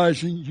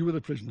realizing you were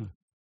the prisoner.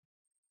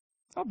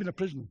 I've been a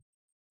prisoner.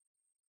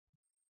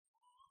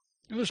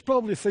 And there's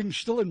probably things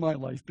still in my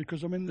life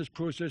because I'm in this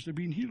process of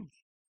being healed.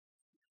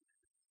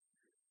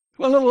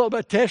 Well, a little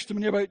bit of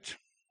testimony about,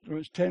 it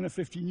was 10 or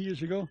 15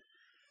 years ago.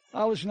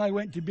 Alice and I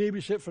went to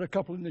babysit for a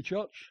couple in the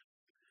church.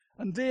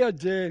 And they had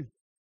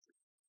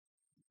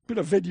put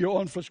a video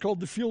on for us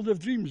called The Field of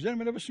Dreams. Has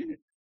anyone ever seen it?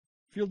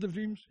 Field of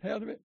Dreams?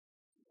 Heard of it?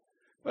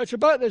 Well, it's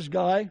about this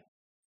guy.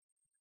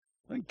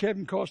 I think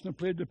Kevin Costner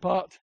played the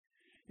part.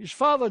 His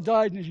father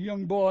died when he was a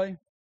young boy.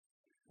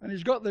 And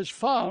he's got this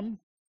farm.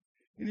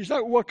 And he's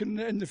out working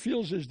in the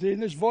fields this day,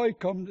 and this voice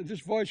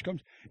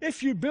comes,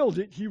 if you build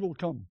it, he will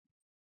come.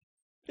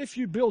 If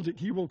you build it,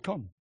 he will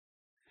come.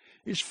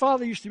 His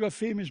father used to be a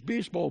famous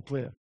baseball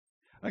player.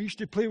 I used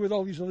to play with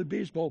all these other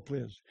baseball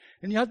players.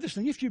 And he had this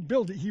thing, if you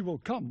build it, he will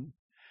come.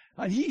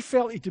 And he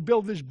felt he had to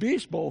build this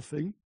baseball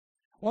thing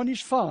on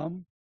his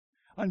farm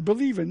and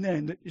believing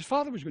then that his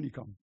father was going to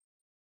come.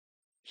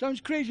 Sounds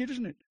crazy,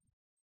 doesn't it?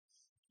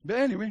 But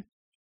anyway,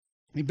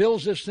 he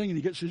builds this thing and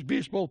he gets his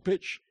baseball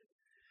pitch.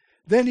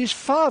 Then his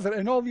father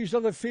and all these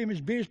other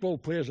famous baseball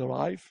players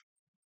arrive.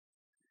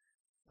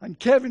 And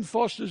Kevin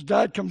Foster's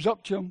dad comes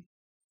up to him.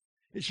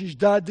 It's his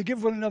dad. They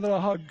give one another a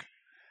hug.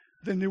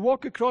 Then they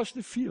walk across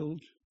the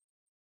field,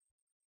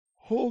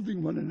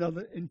 holding one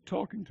another and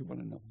talking to one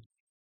another.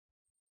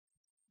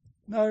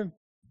 Now,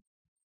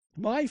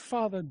 my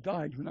father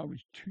died when I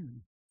was 2.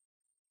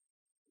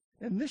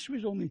 And this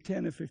was only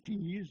 10 or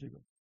 15 years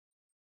ago.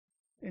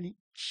 And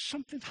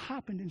something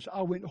happened. And so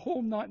I went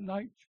home that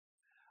night.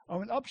 I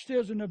went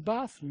upstairs in the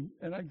bathroom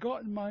and I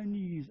got on my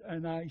knees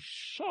and I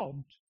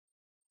sobbed.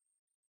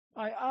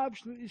 I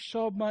absolutely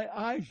sobbed my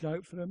eyes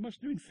out for it must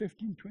have been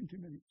 15, 20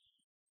 minutes.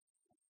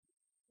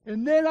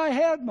 And then I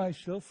heard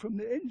myself from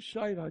the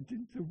inside. I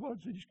didn't, the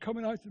words are just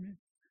coming out of me.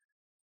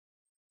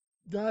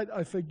 Dad,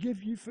 I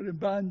forgive you for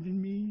abandoning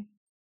me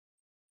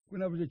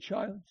when I was a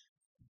child.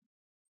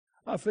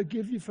 I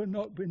forgive you for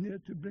not being there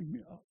to bring me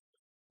up.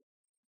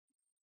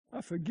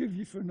 I forgive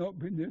you for not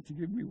being there to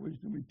give me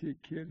wisdom and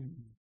take care of me.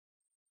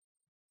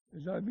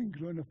 As I've been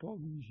growing up all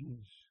these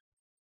years.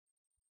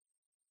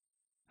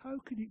 How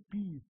could it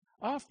be,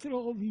 after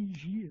all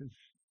these years?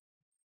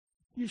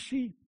 You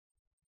see,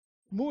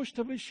 most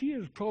of us here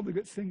have probably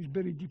got things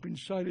buried deep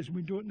inside us and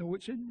we don't know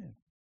what's in there.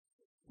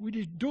 We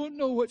just don't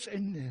know what's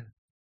in there.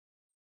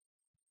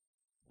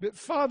 But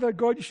Father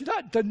God, you see,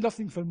 that did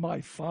nothing for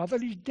my father.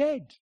 He's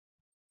dead.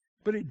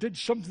 But it did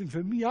something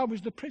for me. I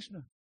was the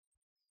prisoner.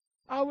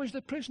 I was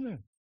the prisoner.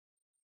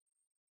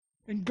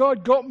 And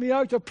God got me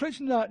out of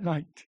prison that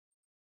night.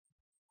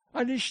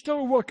 And he's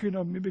still working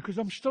on me because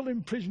I'm still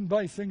imprisoned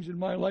by things in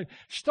my life.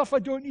 Stuff I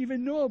don't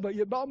even know about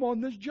yet, but I'm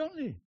on this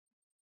journey.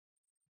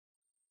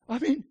 I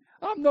mean,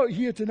 I'm not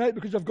here tonight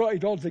because I've got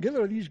it all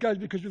together. Are these guys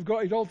because we've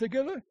got it all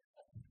together?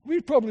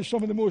 We're probably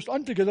some of the most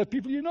untogether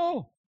people you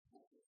know.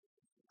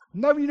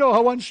 Now you know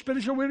how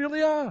unspiritual we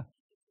really are.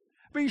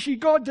 But you see,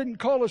 God didn't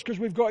call us because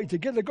we've got it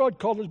together. God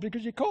called us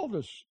because he called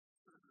us.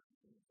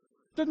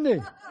 Didn't he?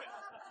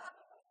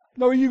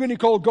 Now are you going to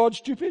call God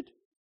stupid?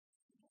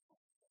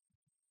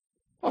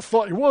 I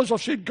thought he was. I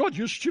said, God,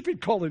 you're stupid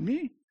calling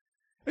me.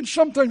 And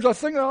sometimes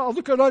I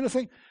look around and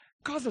think,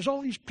 God, there's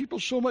all these people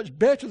so much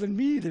better than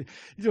me.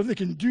 They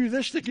can do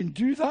this, they can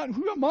do that. And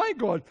who am I,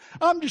 God?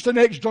 I'm just an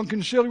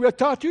ex-drunken sailor with a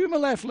tattoo on my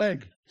left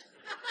leg.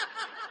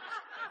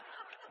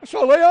 That's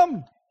all I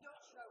am.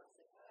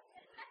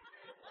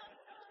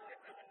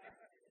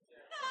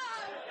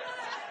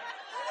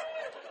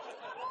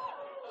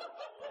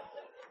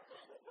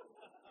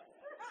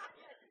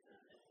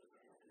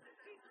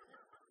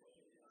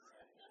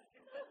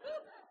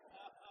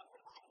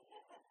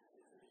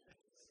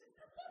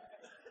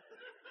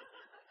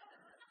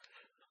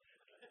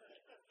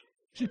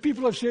 See,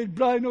 people have said,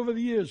 Brian, over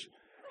the years,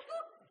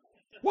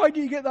 why do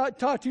you get that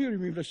tattoo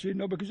removed? I say,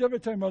 no, because every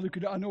time I look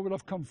at it, I know where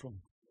I've come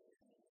from.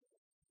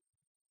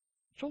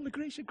 It's all the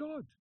grace of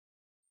God.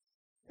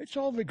 It's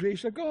all the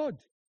grace of God.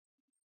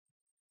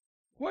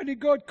 Why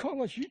did God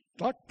call us?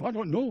 I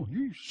don't know.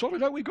 You sort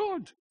it out with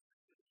God.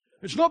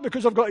 It's not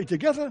because I've got it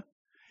together.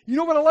 You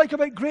know what I like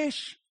about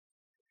grace?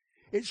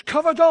 It's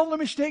covered all the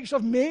mistakes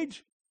I've made.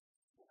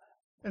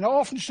 And I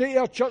often say to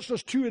our church,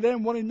 there's two of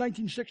them, one in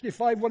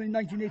 1965, one in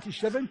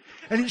 1987.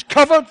 And it's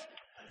covered.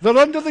 They're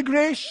under the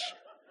grace.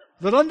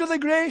 They're under the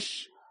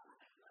grace.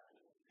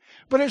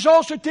 But it's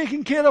also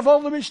taken care of all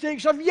the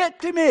mistakes I've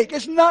yet to make.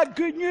 Isn't that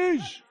good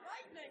news?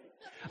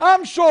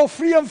 I'm so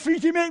free, I'm free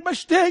to make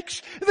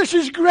mistakes. This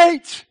is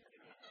great.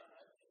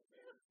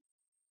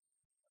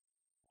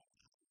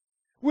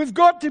 We've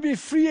got to be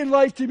free in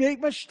life to make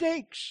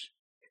mistakes.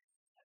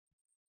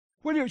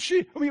 When you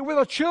see, with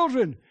our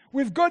children,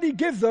 we've got to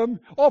give them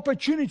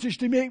opportunities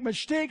to make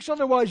mistakes,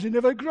 otherwise they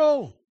never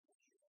grow.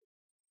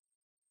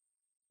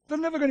 They're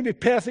never going to be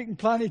perfect in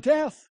planet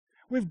Earth.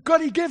 We've got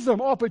to give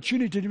them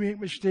opportunity to make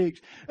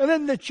mistakes. And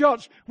in the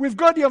church, we've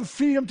got to have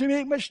freedom to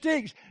make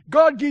mistakes.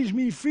 God gives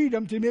me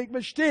freedom to make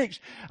mistakes.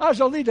 As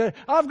a leader,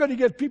 I've got to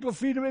give people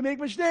freedom to make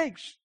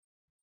mistakes.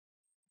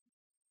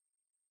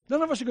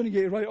 None of us are going to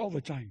get it right all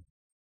the time.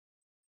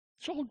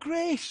 It's all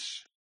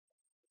grace.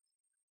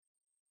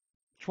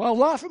 That's why I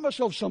laugh at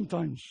myself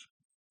sometimes.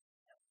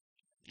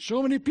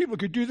 So many people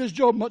could do this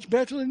job much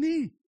better than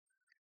me.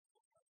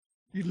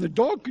 Even the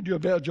dog could do a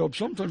better job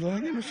sometimes,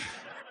 I think.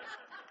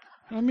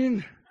 I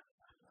mean,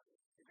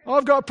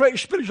 I've got a pretty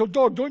spiritual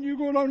dog. Don't you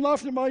go around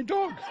laughing at my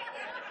dog.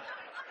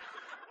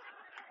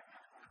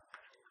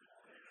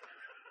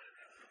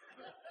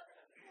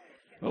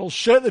 I'll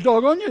set the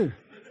dog on you.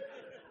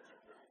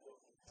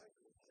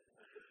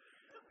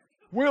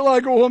 Wait till I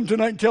go home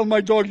tonight and tell my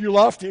dog you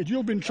laughed at it.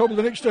 You'll be in trouble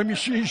the next time he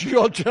sees you.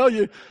 I'll tell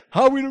you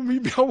how we'd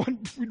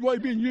want to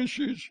be in your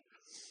shoes.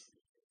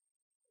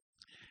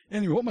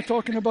 Anyway, what am I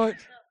talking about?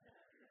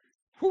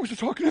 What was I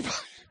talking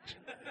about?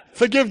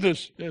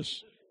 Forgiveness,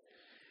 yes.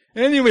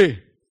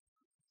 Anyway,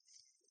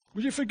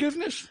 was it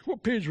forgiveness?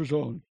 What page was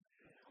on?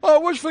 Oh,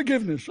 it was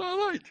forgiveness.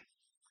 All right.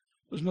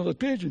 There's another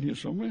page in here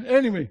somewhere.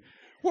 Anyway,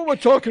 what we're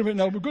talking about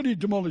now, we're going to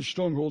demolish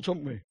strongholds,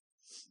 haven't we?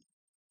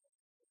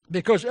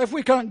 Because if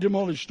we can't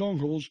demolish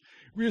strongholds,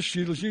 we're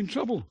seriously in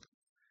trouble.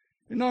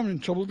 And I'm in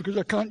trouble because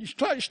I can't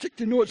try to stick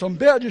to notes. I'm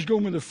better just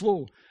going with the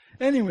flow.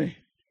 Anyway,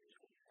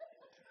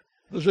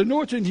 there's a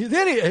note in here.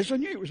 There it is. I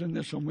knew it was in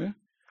there somewhere.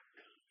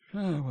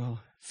 Ah, well,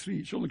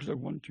 3. It's only because I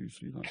 1, 2,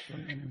 3. That's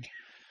right.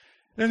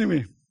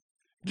 Anyway,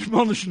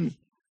 demolishing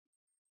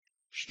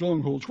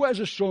strongholds. What is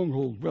a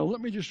stronghold? Well, let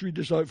me just read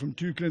this out from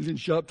 2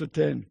 Corinthians chapter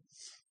 10.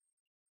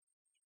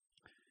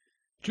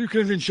 2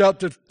 Corinthians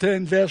chapter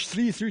 10, verse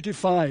 3 through to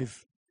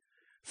 5.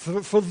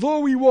 For though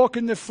we walk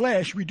in the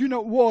flesh, we do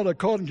not war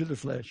according to the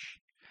flesh.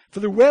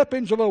 For the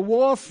weapons of our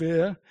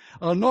warfare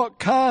are not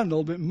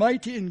carnal, but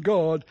mighty in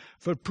God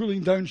for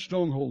pulling down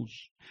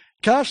strongholds,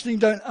 casting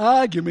down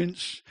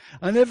arguments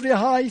and every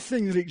high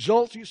thing that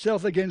exalts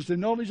itself against the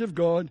knowledge of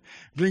God,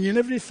 bringing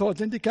every thought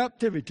into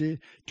captivity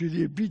to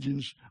the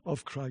obedience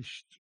of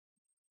Christ.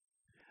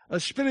 A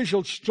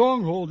spiritual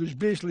stronghold is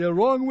basically a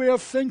wrong way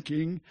of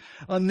thinking,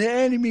 and the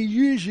enemy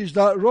uses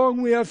that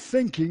wrong way of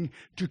thinking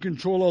to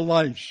control our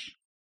lives.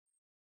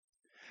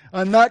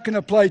 And that can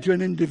apply to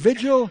an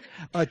individual,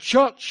 a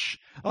church,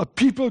 a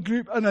people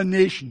group, and a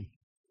nation.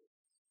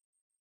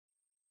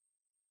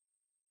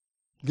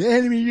 The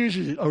enemy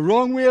uses it, a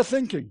wrong way of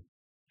thinking.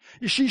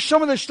 You see,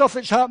 some of the stuff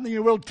that's happening in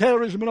the world,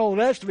 terrorism and all the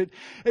rest of it,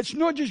 it's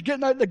not just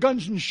getting out the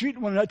guns and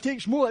shooting one, it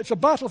takes more. It's a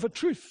battle for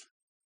truth.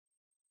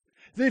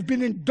 They've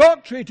been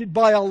indoctrinated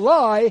by a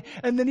lie,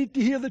 and they need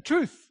to hear the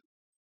truth.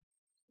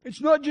 It's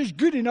not just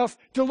good enough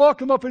to lock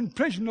them up in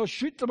prison or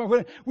shoot them or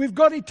whatever. We've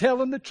got to tell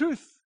them the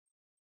truth.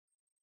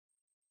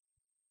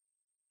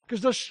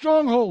 Because there's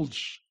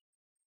strongholds,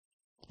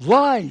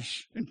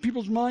 lies in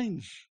people's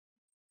minds.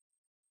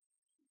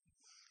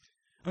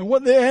 And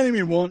what the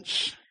enemy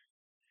wants,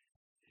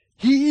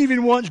 he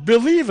even wants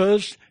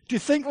believers to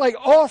think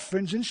like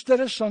orphans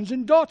instead of sons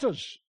and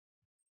daughters.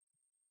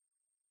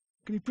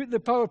 Can you put the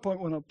PowerPoint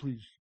one up,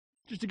 please?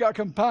 Just to get a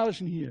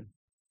comparison here.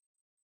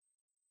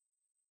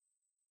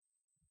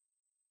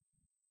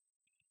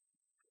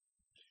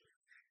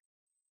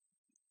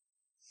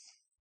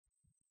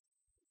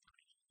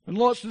 And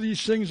lots of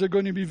these things are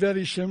going to be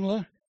very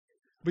similar,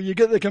 but you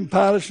get the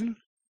comparison.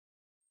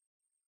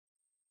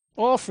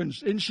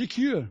 Orphans,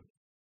 insecure.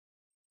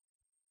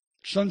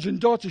 Sons and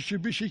daughters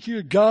should be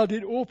secure,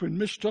 guarded, open,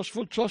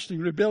 mistrustful, trusting,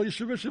 rebellious,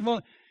 submissive.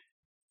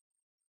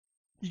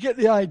 You get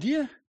the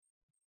idea?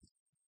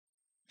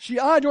 See,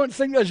 I don't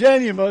think there's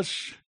any of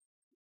us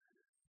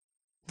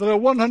that are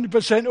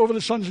 100% over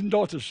the sons and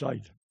daughters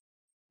side.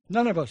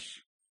 None of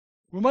us.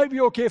 We might be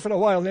okay for a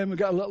while, then we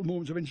get a little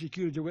moments of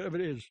insecurity or whatever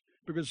it is,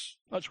 because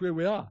that's where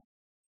we are.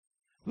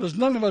 There's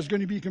none of us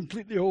going to be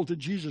completely whole till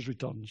Jesus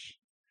returns.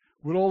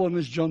 We're all on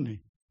this journey.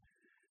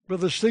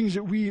 But there's things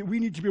that we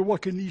need to be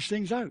working these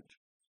things out.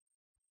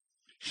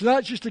 So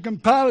that's just a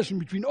comparison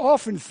between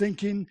orphan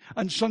thinking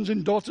and sons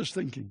and daughters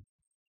thinking.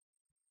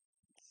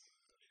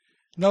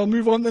 Now I'll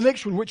move on to the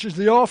next one, which is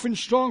the orphan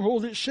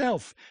stronghold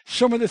itself.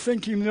 Some of the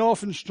thinking in the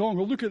orphan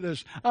stronghold. Look at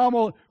this.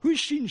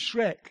 Who's seen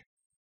Shrek?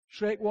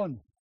 Shrek 1.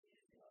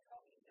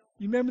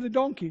 You remember the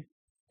donkey?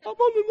 I'm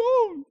all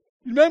alone.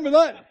 You remember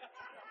that?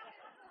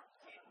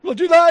 We'll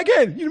do that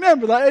again. You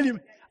remember that? I'm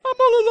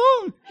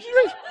all alone.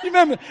 You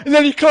remember? And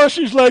then he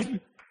crosses like,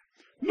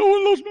 no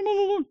one loves me, I'm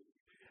all alone.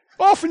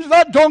 Often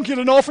that donkey had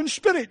an orphan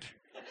spirit.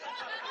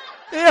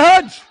 He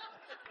had.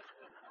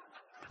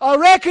 I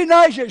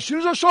recognise it as soon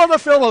as I saw the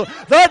film.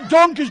 That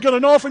donkey's got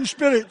an orphan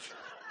spirit.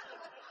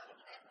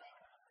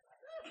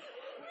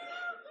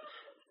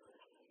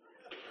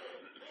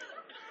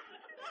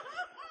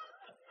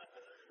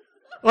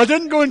 I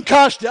didn't go and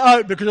cast it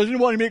out because I didn't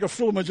want to make a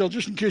fool of myself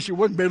just in case it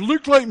wouldn't. But it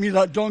looked like me,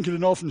 that donkey had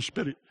an orphan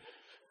spirit.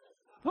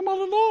 I'm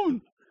all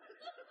alone.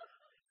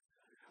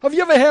 Have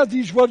you ever heard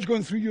these words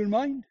going through your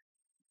mind?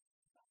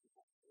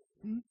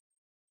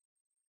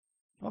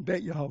 I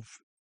bet you have.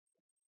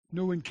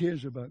 No one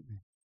cares about me.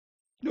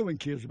 No one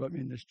cares about me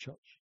in this church.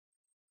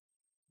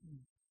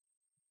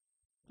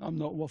 I'm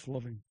not worth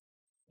loving.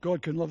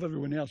 God can love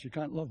everyone else. He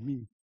can't love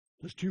me.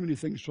 There's too many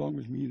things wrong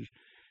with me.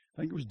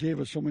 I think it was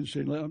David, someone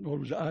saying, or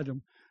was it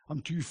Adam? I'm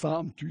too fat,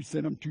 I'm too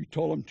thin, I'm too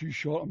tall, I'm too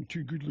short, I'm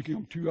too good looking,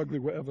 I'm too ugly,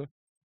 whatever.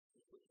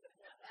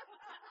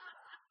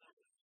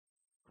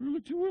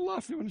 We're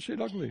laughing when I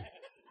said ugly.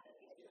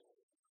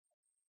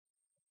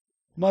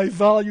 My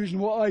values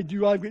and what I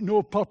do, I've got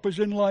no purpose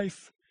in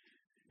life.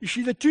 You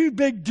see, the two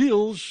big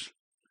deals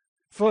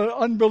for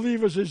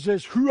unbelievers is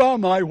this: who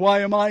am I?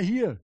 Why am I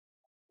here?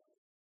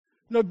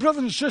 Now,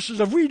 brothers and sisters,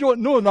 if we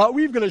don't know that,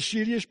 we've got a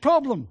serious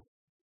problem.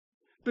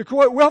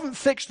 Because we haven't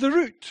fixed the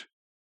root.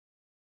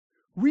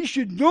 We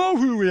should know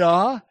who we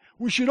are.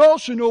 We should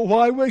also know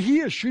why we're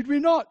here, should we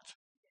not?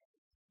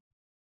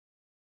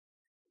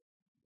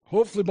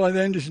 Hopefully by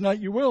the end of tonight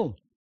you will.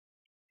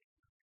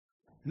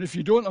 And if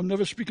you don't, I'm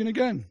never speaking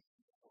again.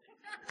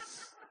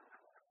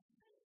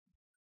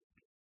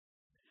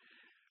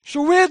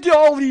 So where do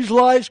all these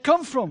lies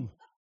come from?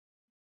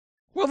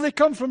 Well, they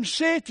come from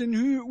Satan,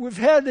 who we've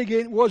heard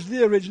again was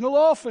the original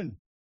orphan.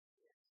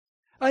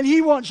 And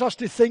he wants us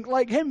to think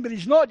like him, but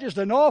he's not just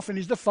an orphan,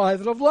 he's the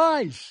father of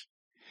lies.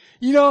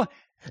 You know,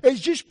 it's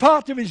just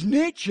part of his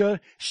nature.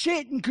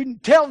 Satan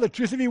couldn't tell the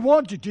truth if he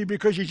wanted to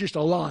because he's just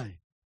a lie.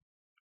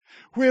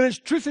 Whereas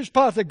truth is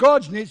part of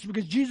God's nature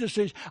because Jesus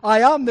says, I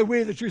am the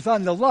way, the truth,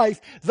 and the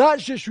life.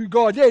 That's just who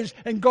God is,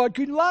 and God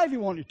couldn't lie if he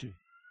wanted to.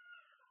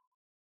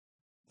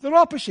 They're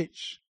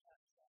opposites.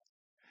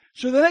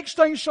 So the next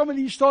time some of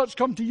these thoughts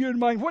come to your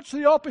mind, what's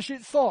the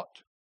opposite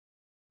thought?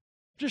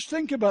 Just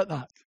think about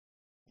that.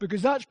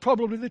 Because that's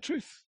probably the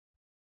truth.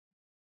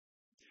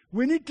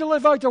 We need to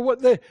live out of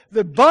what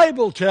the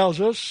Bible tells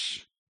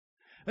us,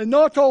 and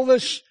not all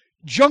this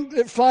junk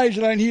that flies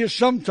around here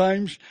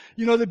sometimes.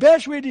 You know, the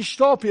best way to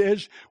stop it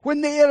is,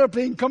 when the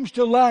aeroplane comes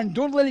to land,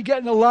 don't let it get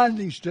in the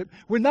landing strip.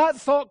 When that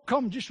thought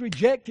comes, just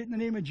reject it in the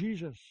name of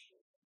Jesus.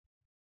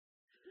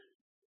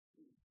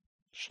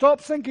 Stop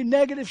thinking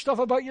negative stuff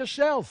about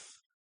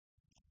yourself.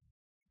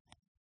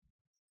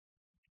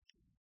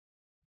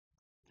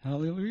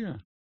 Hallelujah.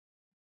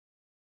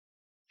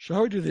 So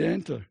how do they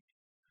enter?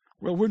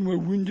 Well, when we're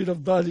wounded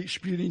of bad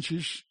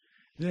experiences,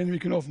 the enemy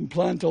can often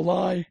plant a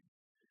lie,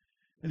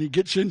 and he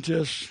gets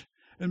into us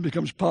and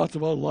becomes part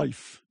of our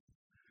life.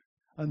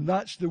 And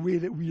that's the way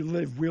that we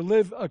live. We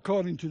live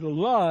according to the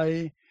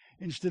lie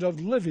instead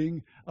of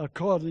living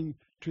according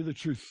to the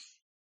truth.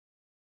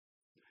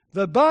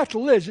 The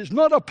battle is, it's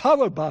not a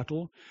power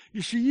battle.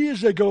 You see,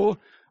 years ago,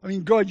 I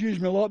mean, God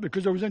used me a lot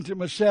because I was into it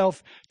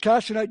myself,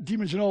 casting out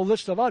demons and all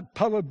this stuff. I had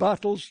power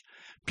battles.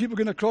 People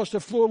going across the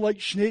floor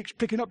like snakes,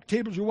 picking up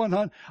tables with one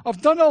hand.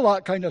 I've done all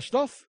that kind of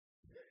stuff.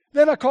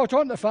 Then I caught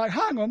on to the fact,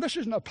 hang on, this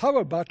isn't a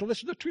power battle,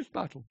 this is a truth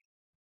battle.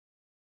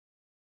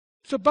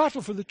 It's a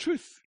battle for the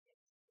truth.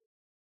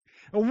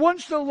 And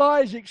once the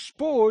lie is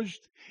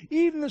exposed,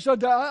 even there's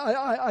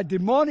a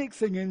demonic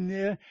thing in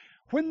there,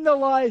 when the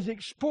lie is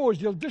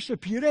exposed, they'll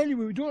disappear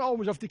anyway. We don't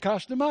always have to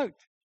cast them out.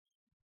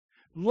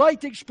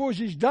 Light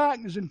exposes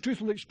darkness, and truth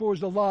will expose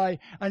the lie,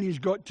 and he's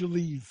got to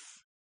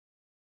leave.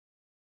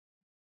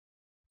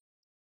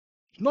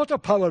 It's not a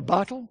power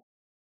battle.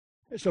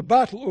 It's a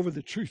battle over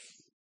the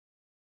truth.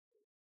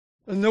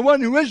 And the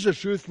one who is the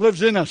truth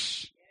lives in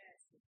us.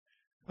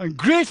 And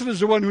greater is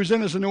the one who's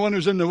in us than the one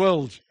who's in the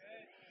world.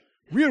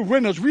 We're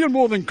winners. We're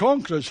more than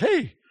conquerors.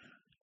 Hey!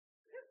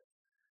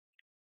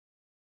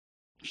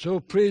 So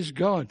praise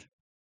God.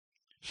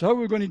 So how are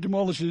we going to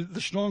demolish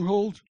the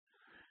stronghold?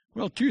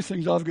 Well, two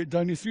things I've got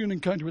down here. Through an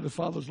encounter with the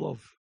Father's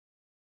love.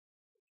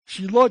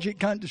 See, logic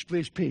can't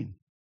displace pain.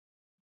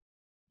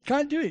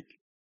 Can't do it.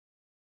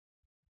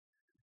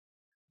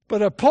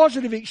 But a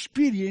positive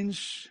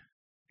experience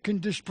can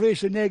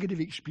displace a negative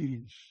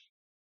experience.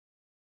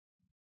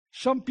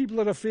 Some people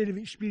are afraid of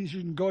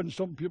experiences in God, and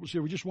some people say,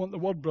 we just want the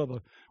word,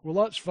 brother. Well,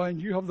 that's fine.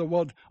 You have the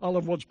word. I'll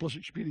have words plus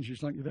experiences.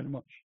 Thank you very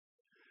much.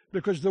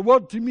 Because the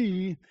word to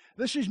me,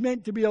 this is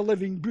meant to be a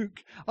living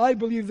book. I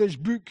believe this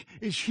book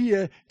is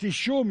here to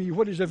show me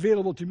what is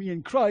available to me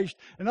in Christ,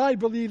 and I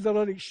believe there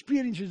are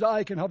experiences that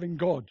I can have in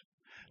God.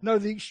 Now,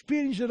 the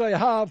experience that I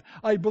have,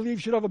 I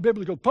believe should have a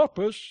biblical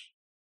purpose.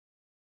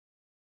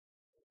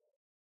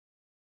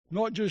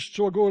 Not just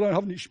so I go around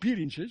having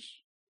experiences,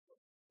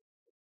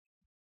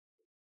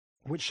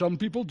 which some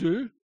people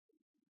do.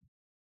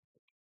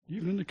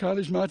 even in the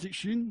charismatic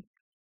scene,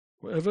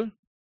 whatever.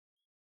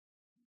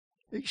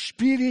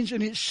 Experience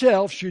in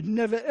itself should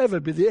never ever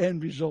be the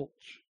end result.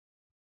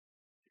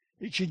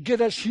 It should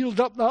get us healed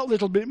up that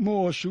little bit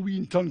more so we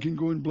in turn can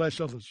go and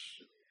bless others.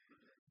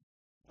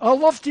 I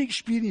love to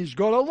experience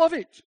God. I love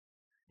it.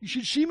 You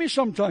should see me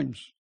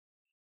sometimes.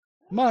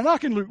 Man, I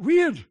can look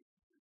weird.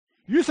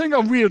 You think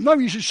I'm weird now,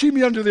 you should see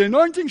me under the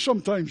anointing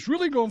sometimes.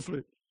 Really going for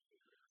it.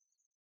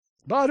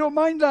 But I don't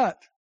mind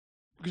that,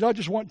 because I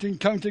just want to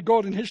encounter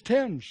God in His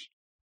terms.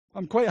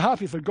 I'm quite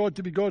happy for God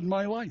to be God in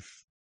my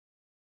life.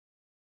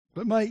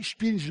 But my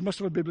experiences must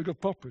have a biblical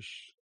purpose.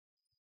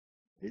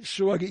 It's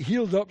so I get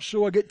healed up,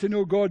 so I get to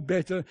know God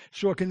better,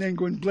 so I can then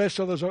go and bless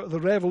others out of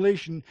the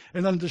revelation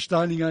and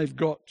understanding I've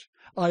got.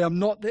 I am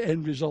not the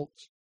end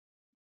result.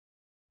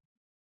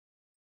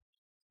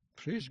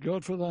 Praise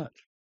God for that.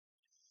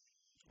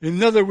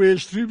 In other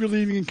ways, through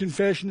believing and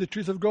confessing the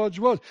truth of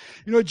God's word.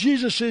 You know,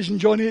 Jesus says in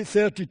John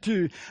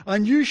 8:32,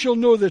 and you shall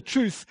know the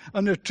truth,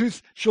 and the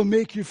truth shall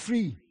make you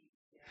free.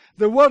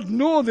 The word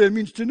know there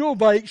means to know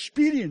by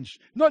experience.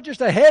 Not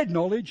just a head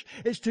knowledge,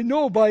 it's to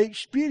know by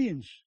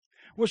experience.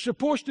 We're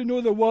supposed to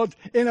know the word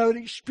in our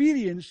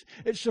experience.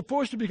 It's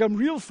supposed to become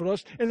real for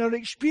us in our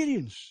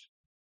experience.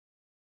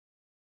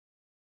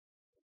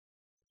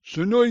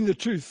 So knowing the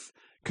truth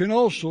can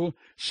also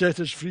set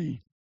us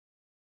free.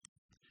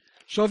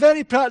 So a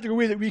very practical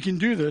way that we can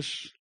do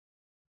this,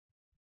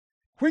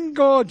 when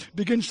God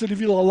begins to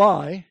reveal a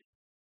lie,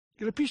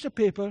 get a piece of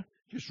paper,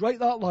 just write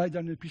that lie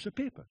down on a piece of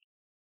paper.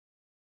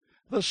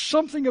 There's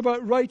something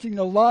about writing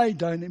a lie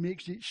down that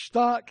makes it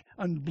stark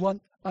and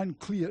blunt and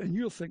clear, and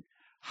you'll think,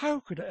 how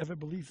could I ever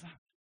believe that?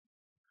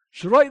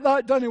 So write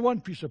that down on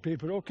one piece of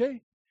paper,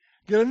 okay?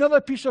 Get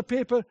another piece of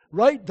paper,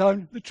 write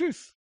down the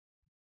truth.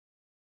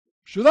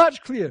 So that's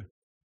clear.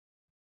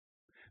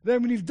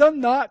 Then when you've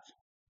done that,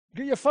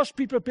 get your first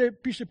piece of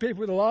paper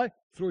with a lie,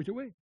 throw it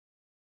away.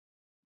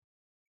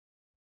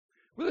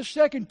 With a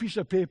second piece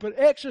of paper,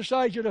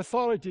 exercise your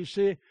authority.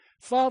 Say,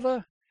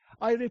 Father,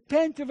 I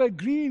repent of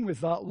agreeing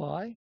with that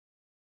lie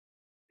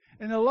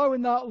and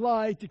allowing that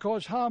lie to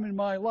cause harm in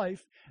my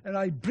life, and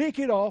I break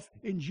it off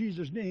in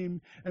Jesus'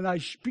 name, and I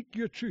speak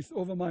your truth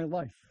over my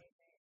life.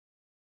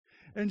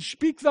 And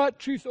speak that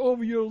truth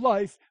over your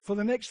life for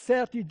the next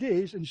 30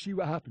 days and see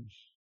what happens.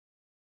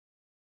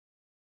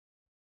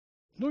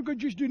 No good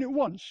just doing it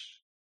once.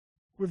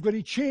 We've got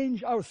to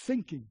change our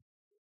thinking.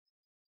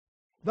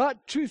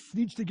 That truth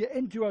needs to get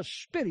into our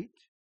spirit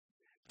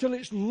till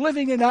it's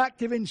living and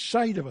active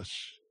inside of us.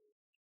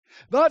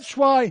 That's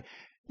why,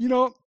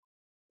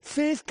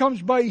 faith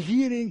comes by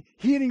hearing,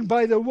 hearing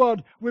by the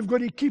word. We've got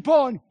to keep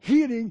on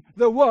hearing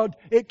the word.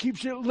 It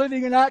keeps it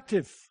living and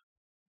active.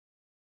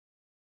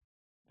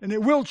 And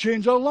it will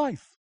change our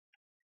life.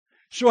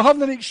 So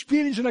having an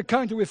experience and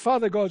encounter with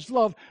Father God's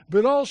love,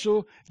 but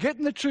also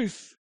getting the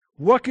truth,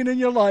 working in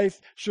your life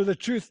so the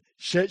truth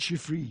sets you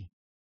free.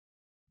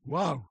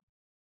 Wow.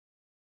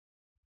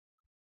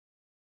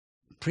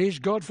 Praise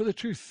God for the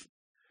truth.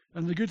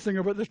 And the good thing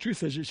about the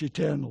truth is it's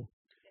eternal.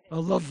 I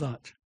love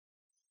that.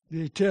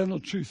 The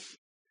eternal truth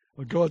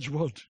of God's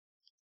word.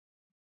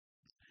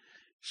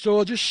 So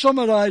I'll just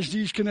summarize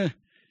these kind of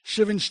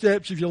 7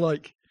 steps, if you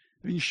like.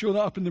 Can you show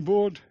that up on the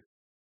board?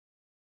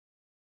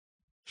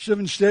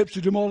 7 steps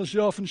to demolish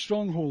the orphan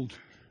stronghold.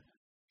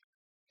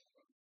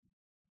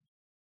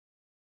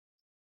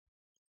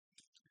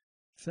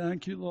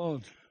 Thank you,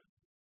 Lord.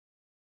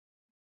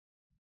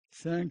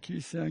 Thank you,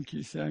 thank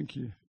you, thank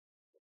you.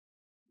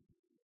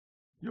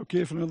 You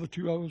okay for another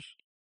 2 hours?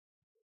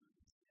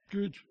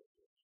 Good.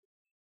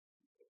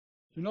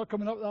 You're not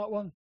coming up that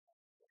one?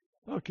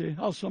 Okay,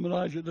 I'll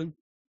summarize it then.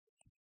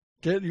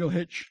 Technical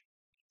hitch.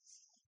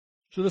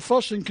 So the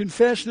first thing,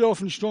 confess the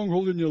orphan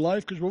stronghold in your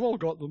life, because we've all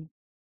got them.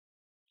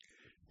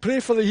 Pray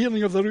for the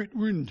healing of the root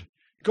wound.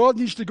 God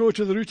needs to go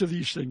to the root of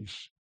these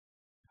things.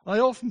 I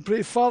often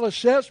pray, Father,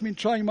 search me and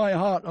try my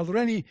heart. Are there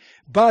any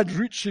bad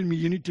roots in me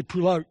you need to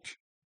pull out?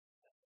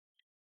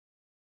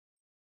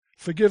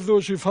 Forgive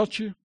those who've hurt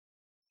you.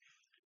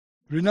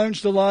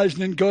 Renounce the lies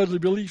and ungodly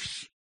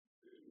beliefs.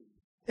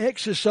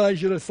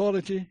 Exercise your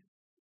authority.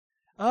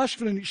 Ask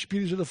for an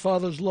experience of the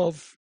Father's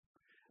love.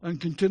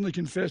 And continually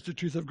confess the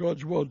truth of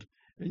God's word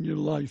in your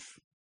life.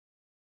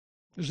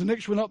 Is the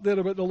next one up there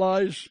about the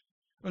lies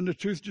and the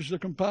truth, just a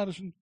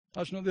comparison?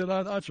 That's not there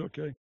either. That's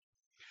okay.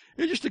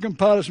 It's just a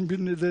comparison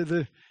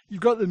between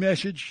you've got the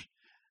message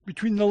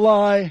between the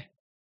lie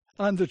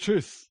and the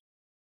truth.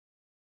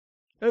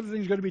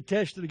 Everything's got to be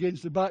tested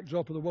against the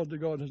backdrop of the Word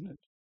of God, isn't it?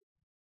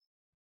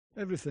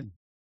 Everything.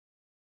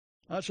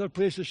 That's our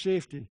place of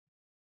safety.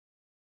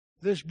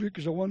 This book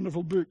is a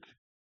wonderful book.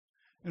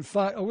 In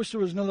fact, I wish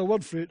there was another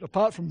word for it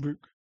apart from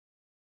book,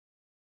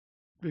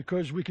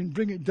 because we can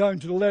bring it down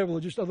to the level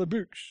of just other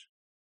books.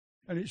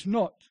 And it's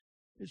not.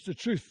 It's the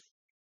truth.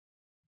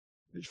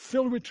 It's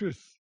filled with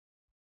truth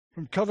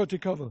from cover to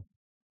cover.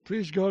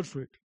 Praise God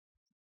for it.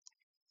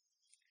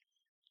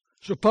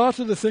 So part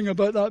of the thing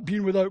about that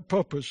being without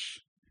purpose,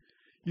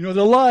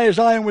 the lie is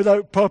I am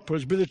without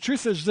purpose, but the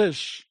truth is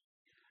this,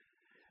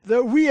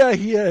 that we are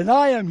here and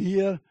I am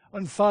here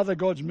on Father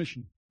God's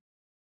mission.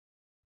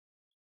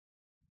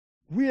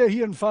 We are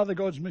here in Father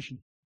God's mission.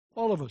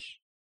 All of us.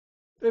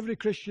 Every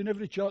Christian,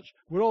 every church,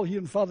 we're all here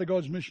in Father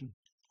God's mission.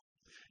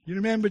 You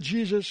remember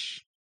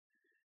Jesus,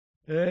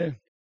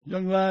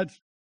 young lad,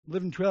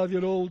 11,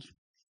 12-year-old,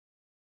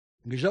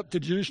 goes up to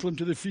Jerusalem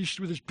to the feast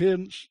with his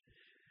parents.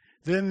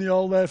 Then they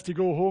all left to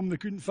go home. They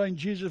couldn't find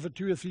Jesus for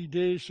 2 or 3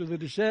 days, so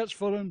they searched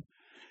for him.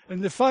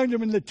 And they found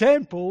him in the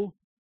temple.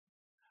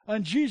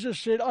 And Jesus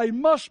said, I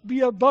must be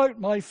about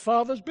my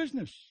Father's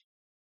business.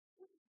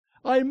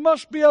 I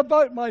must be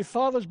about my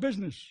Father's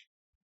business.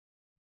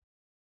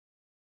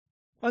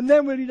 And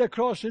then we read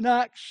across in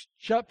Acts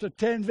chapter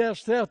 10,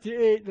 verse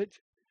 38, that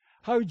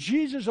how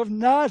Jesus of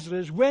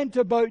Nazareth went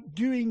about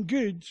doing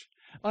good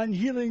and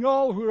healing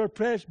all who were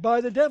oppressed by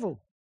the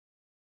devil.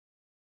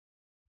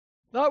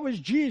 That was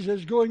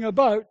Jesus going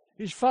about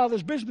his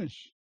Father's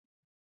business.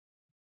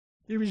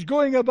 He was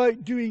going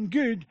about doing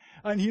good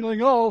and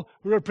healing all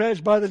who were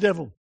oppressed by the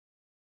devil.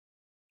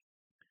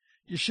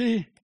 You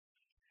see,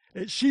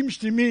 it seems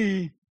to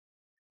me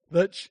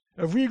that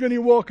if we're going to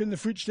walk in the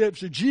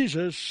footsteps of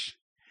Jesus,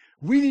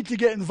 we need to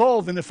get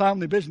involved in the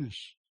family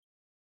business.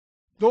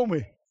 Don't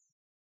we?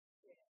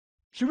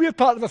 So we're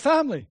part of a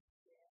family.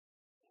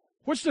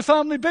 What's the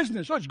family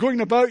business? Oh, it's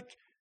going about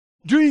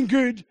doing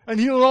good and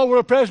healing all who are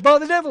oppressed by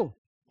the devil.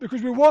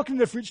 Because we're walking in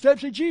the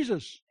footsteps of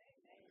Jesus.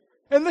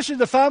 And this is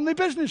the family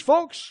business,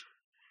 folks.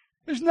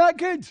 Isn't that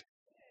good?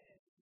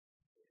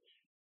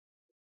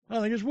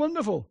 I think it's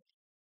wonderful.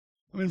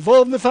 I'm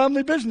involved in the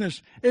family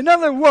business. In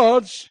other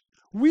words,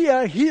 we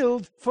are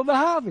healed for the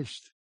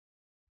harvest.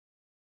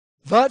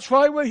 That's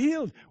why we're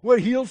healed. We're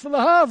healed for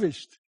the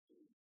harvest.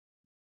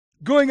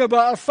 Going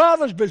about our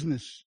Father's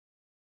business.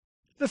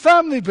 The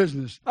family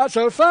business. That's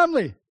our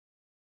family.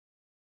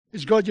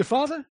 Is God your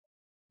Father?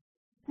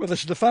 Well,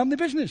 this is the family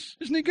business.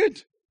 Isn't it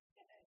good?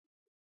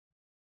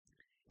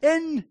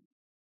 In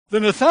the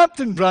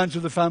Northampton branch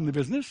of the family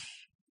business,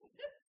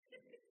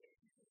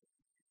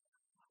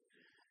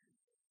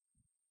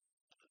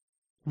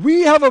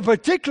 we have a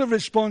particular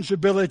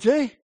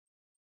responsibility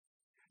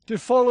to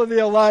follow the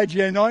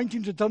Elijah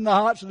anointing, to turn the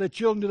hearts of the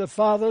children to the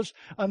fathers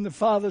and the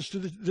fathers to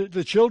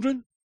the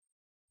children,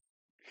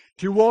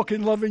 to walk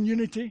in love and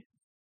unity,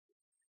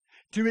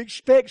 to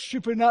expect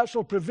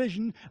supernatural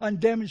provision and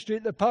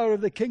demonstrate the power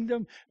of the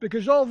kingdom,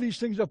 because all these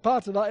things are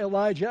part of that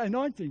Elijah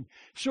anointing.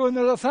 So in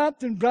the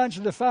Northampton branch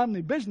of the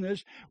family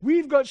business,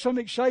 we've got some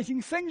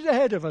exciting things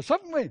ahead of us,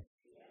 haven't we?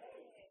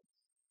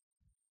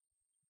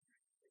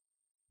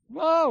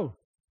 Wow.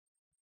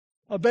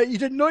 I bet you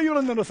didn't know you were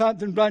in the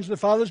Northampton branch of the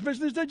Father's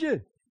business, did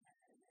you?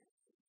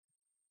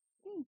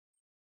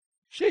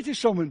 Say to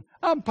someone,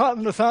 I'm part of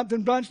the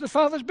Northampton branch of the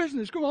Father's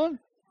business. Come on.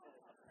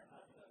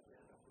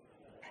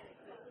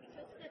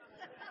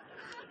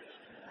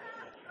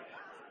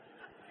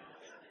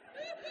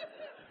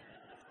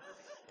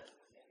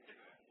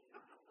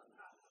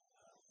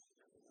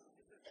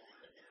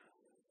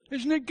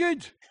 Isn't it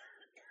good?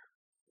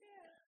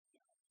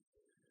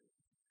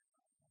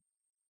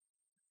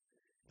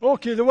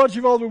 Okay, the words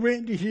you've all been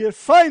waiting to hear.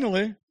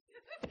 Finally,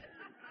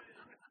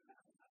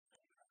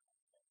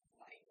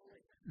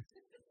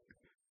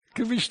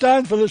 can we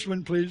stand for this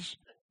one, please?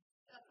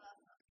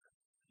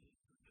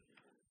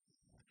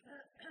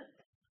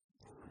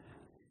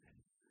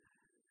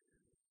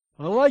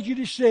 I'd like you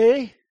to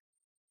say,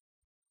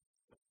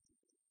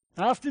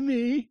 after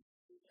me,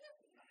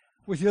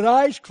 with your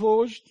eyes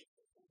closed,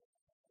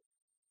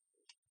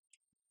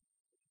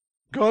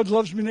 God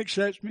loves me and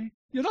accepts me.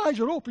 Your eyes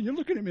are open. You're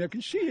looking at me. I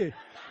can see you.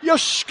 You're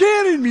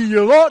scaring me,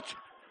 you lot.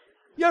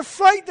 You're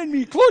frightening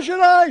me. Close your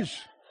eyes.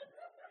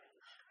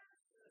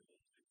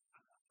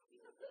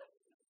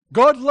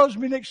 God loves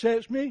me and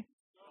accepts me.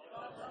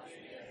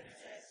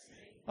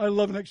 I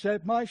love and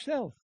accept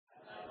myself.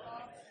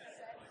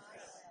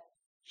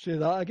 Say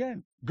that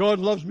again. God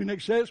loves me and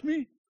accepts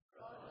me.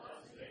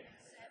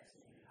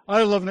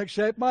 I love and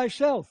accept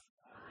myself.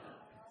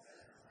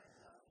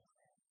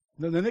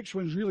 Now the next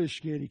one's really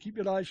scary. Keep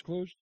your eyes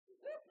closed.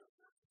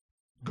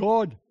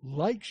 God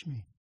likes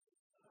me.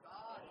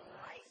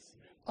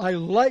 I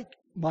like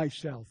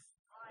myself.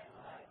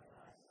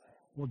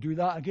 We'll do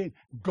that again.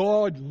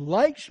 God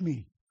likes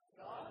me.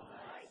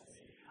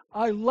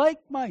 I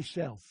like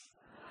myself.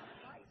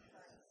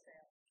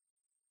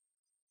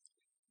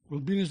 Well,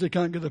 being as they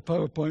can't get the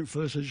PowerPoint for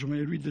this, I just want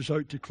to read this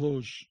out to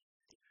close.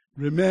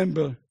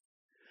 Remember,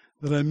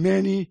 there are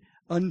many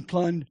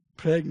unplanned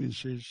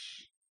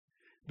pregnancies,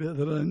 but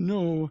there are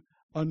no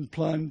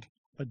unplanned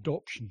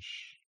adoptions.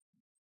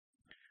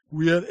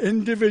 We are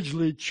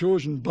individually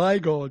chosen by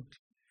God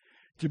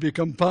to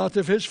become part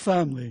of His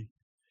family.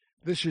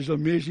 This is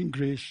amazing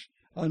grace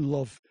and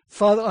love.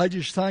 Father, I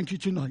just thank you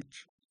tonight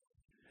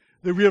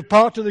that we are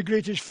part of the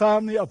greatest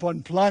family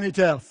upon planet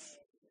Earth.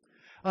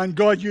 And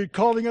God, you're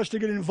calling us to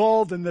get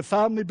involved in the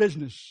family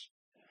business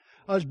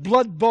as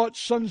blood-bought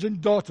sons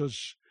and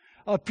daughters,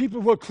 are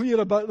people who are clear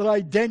about their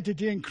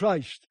identity in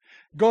Christ.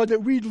 God,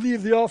 that we'd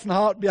leave the orphan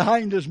heart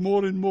behind us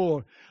more and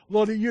more.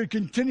 Lord, that you'd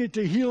continue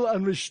to heal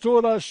and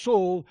restore our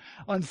soul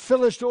and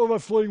fill us to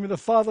overflowing with the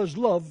Father's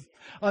love,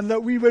 and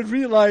that we would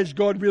realize,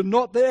 God, we're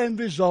not the end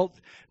result,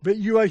 but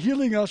you are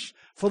healing us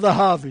for the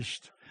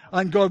harvest.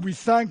 And God, we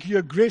thank you,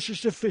 your grace is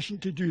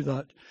sufficient to do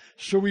that.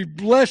 So we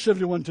bless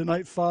everyone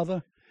tonight,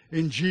 Father,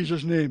 in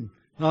Jesus' name.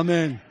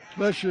 Amen.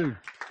 Bless you.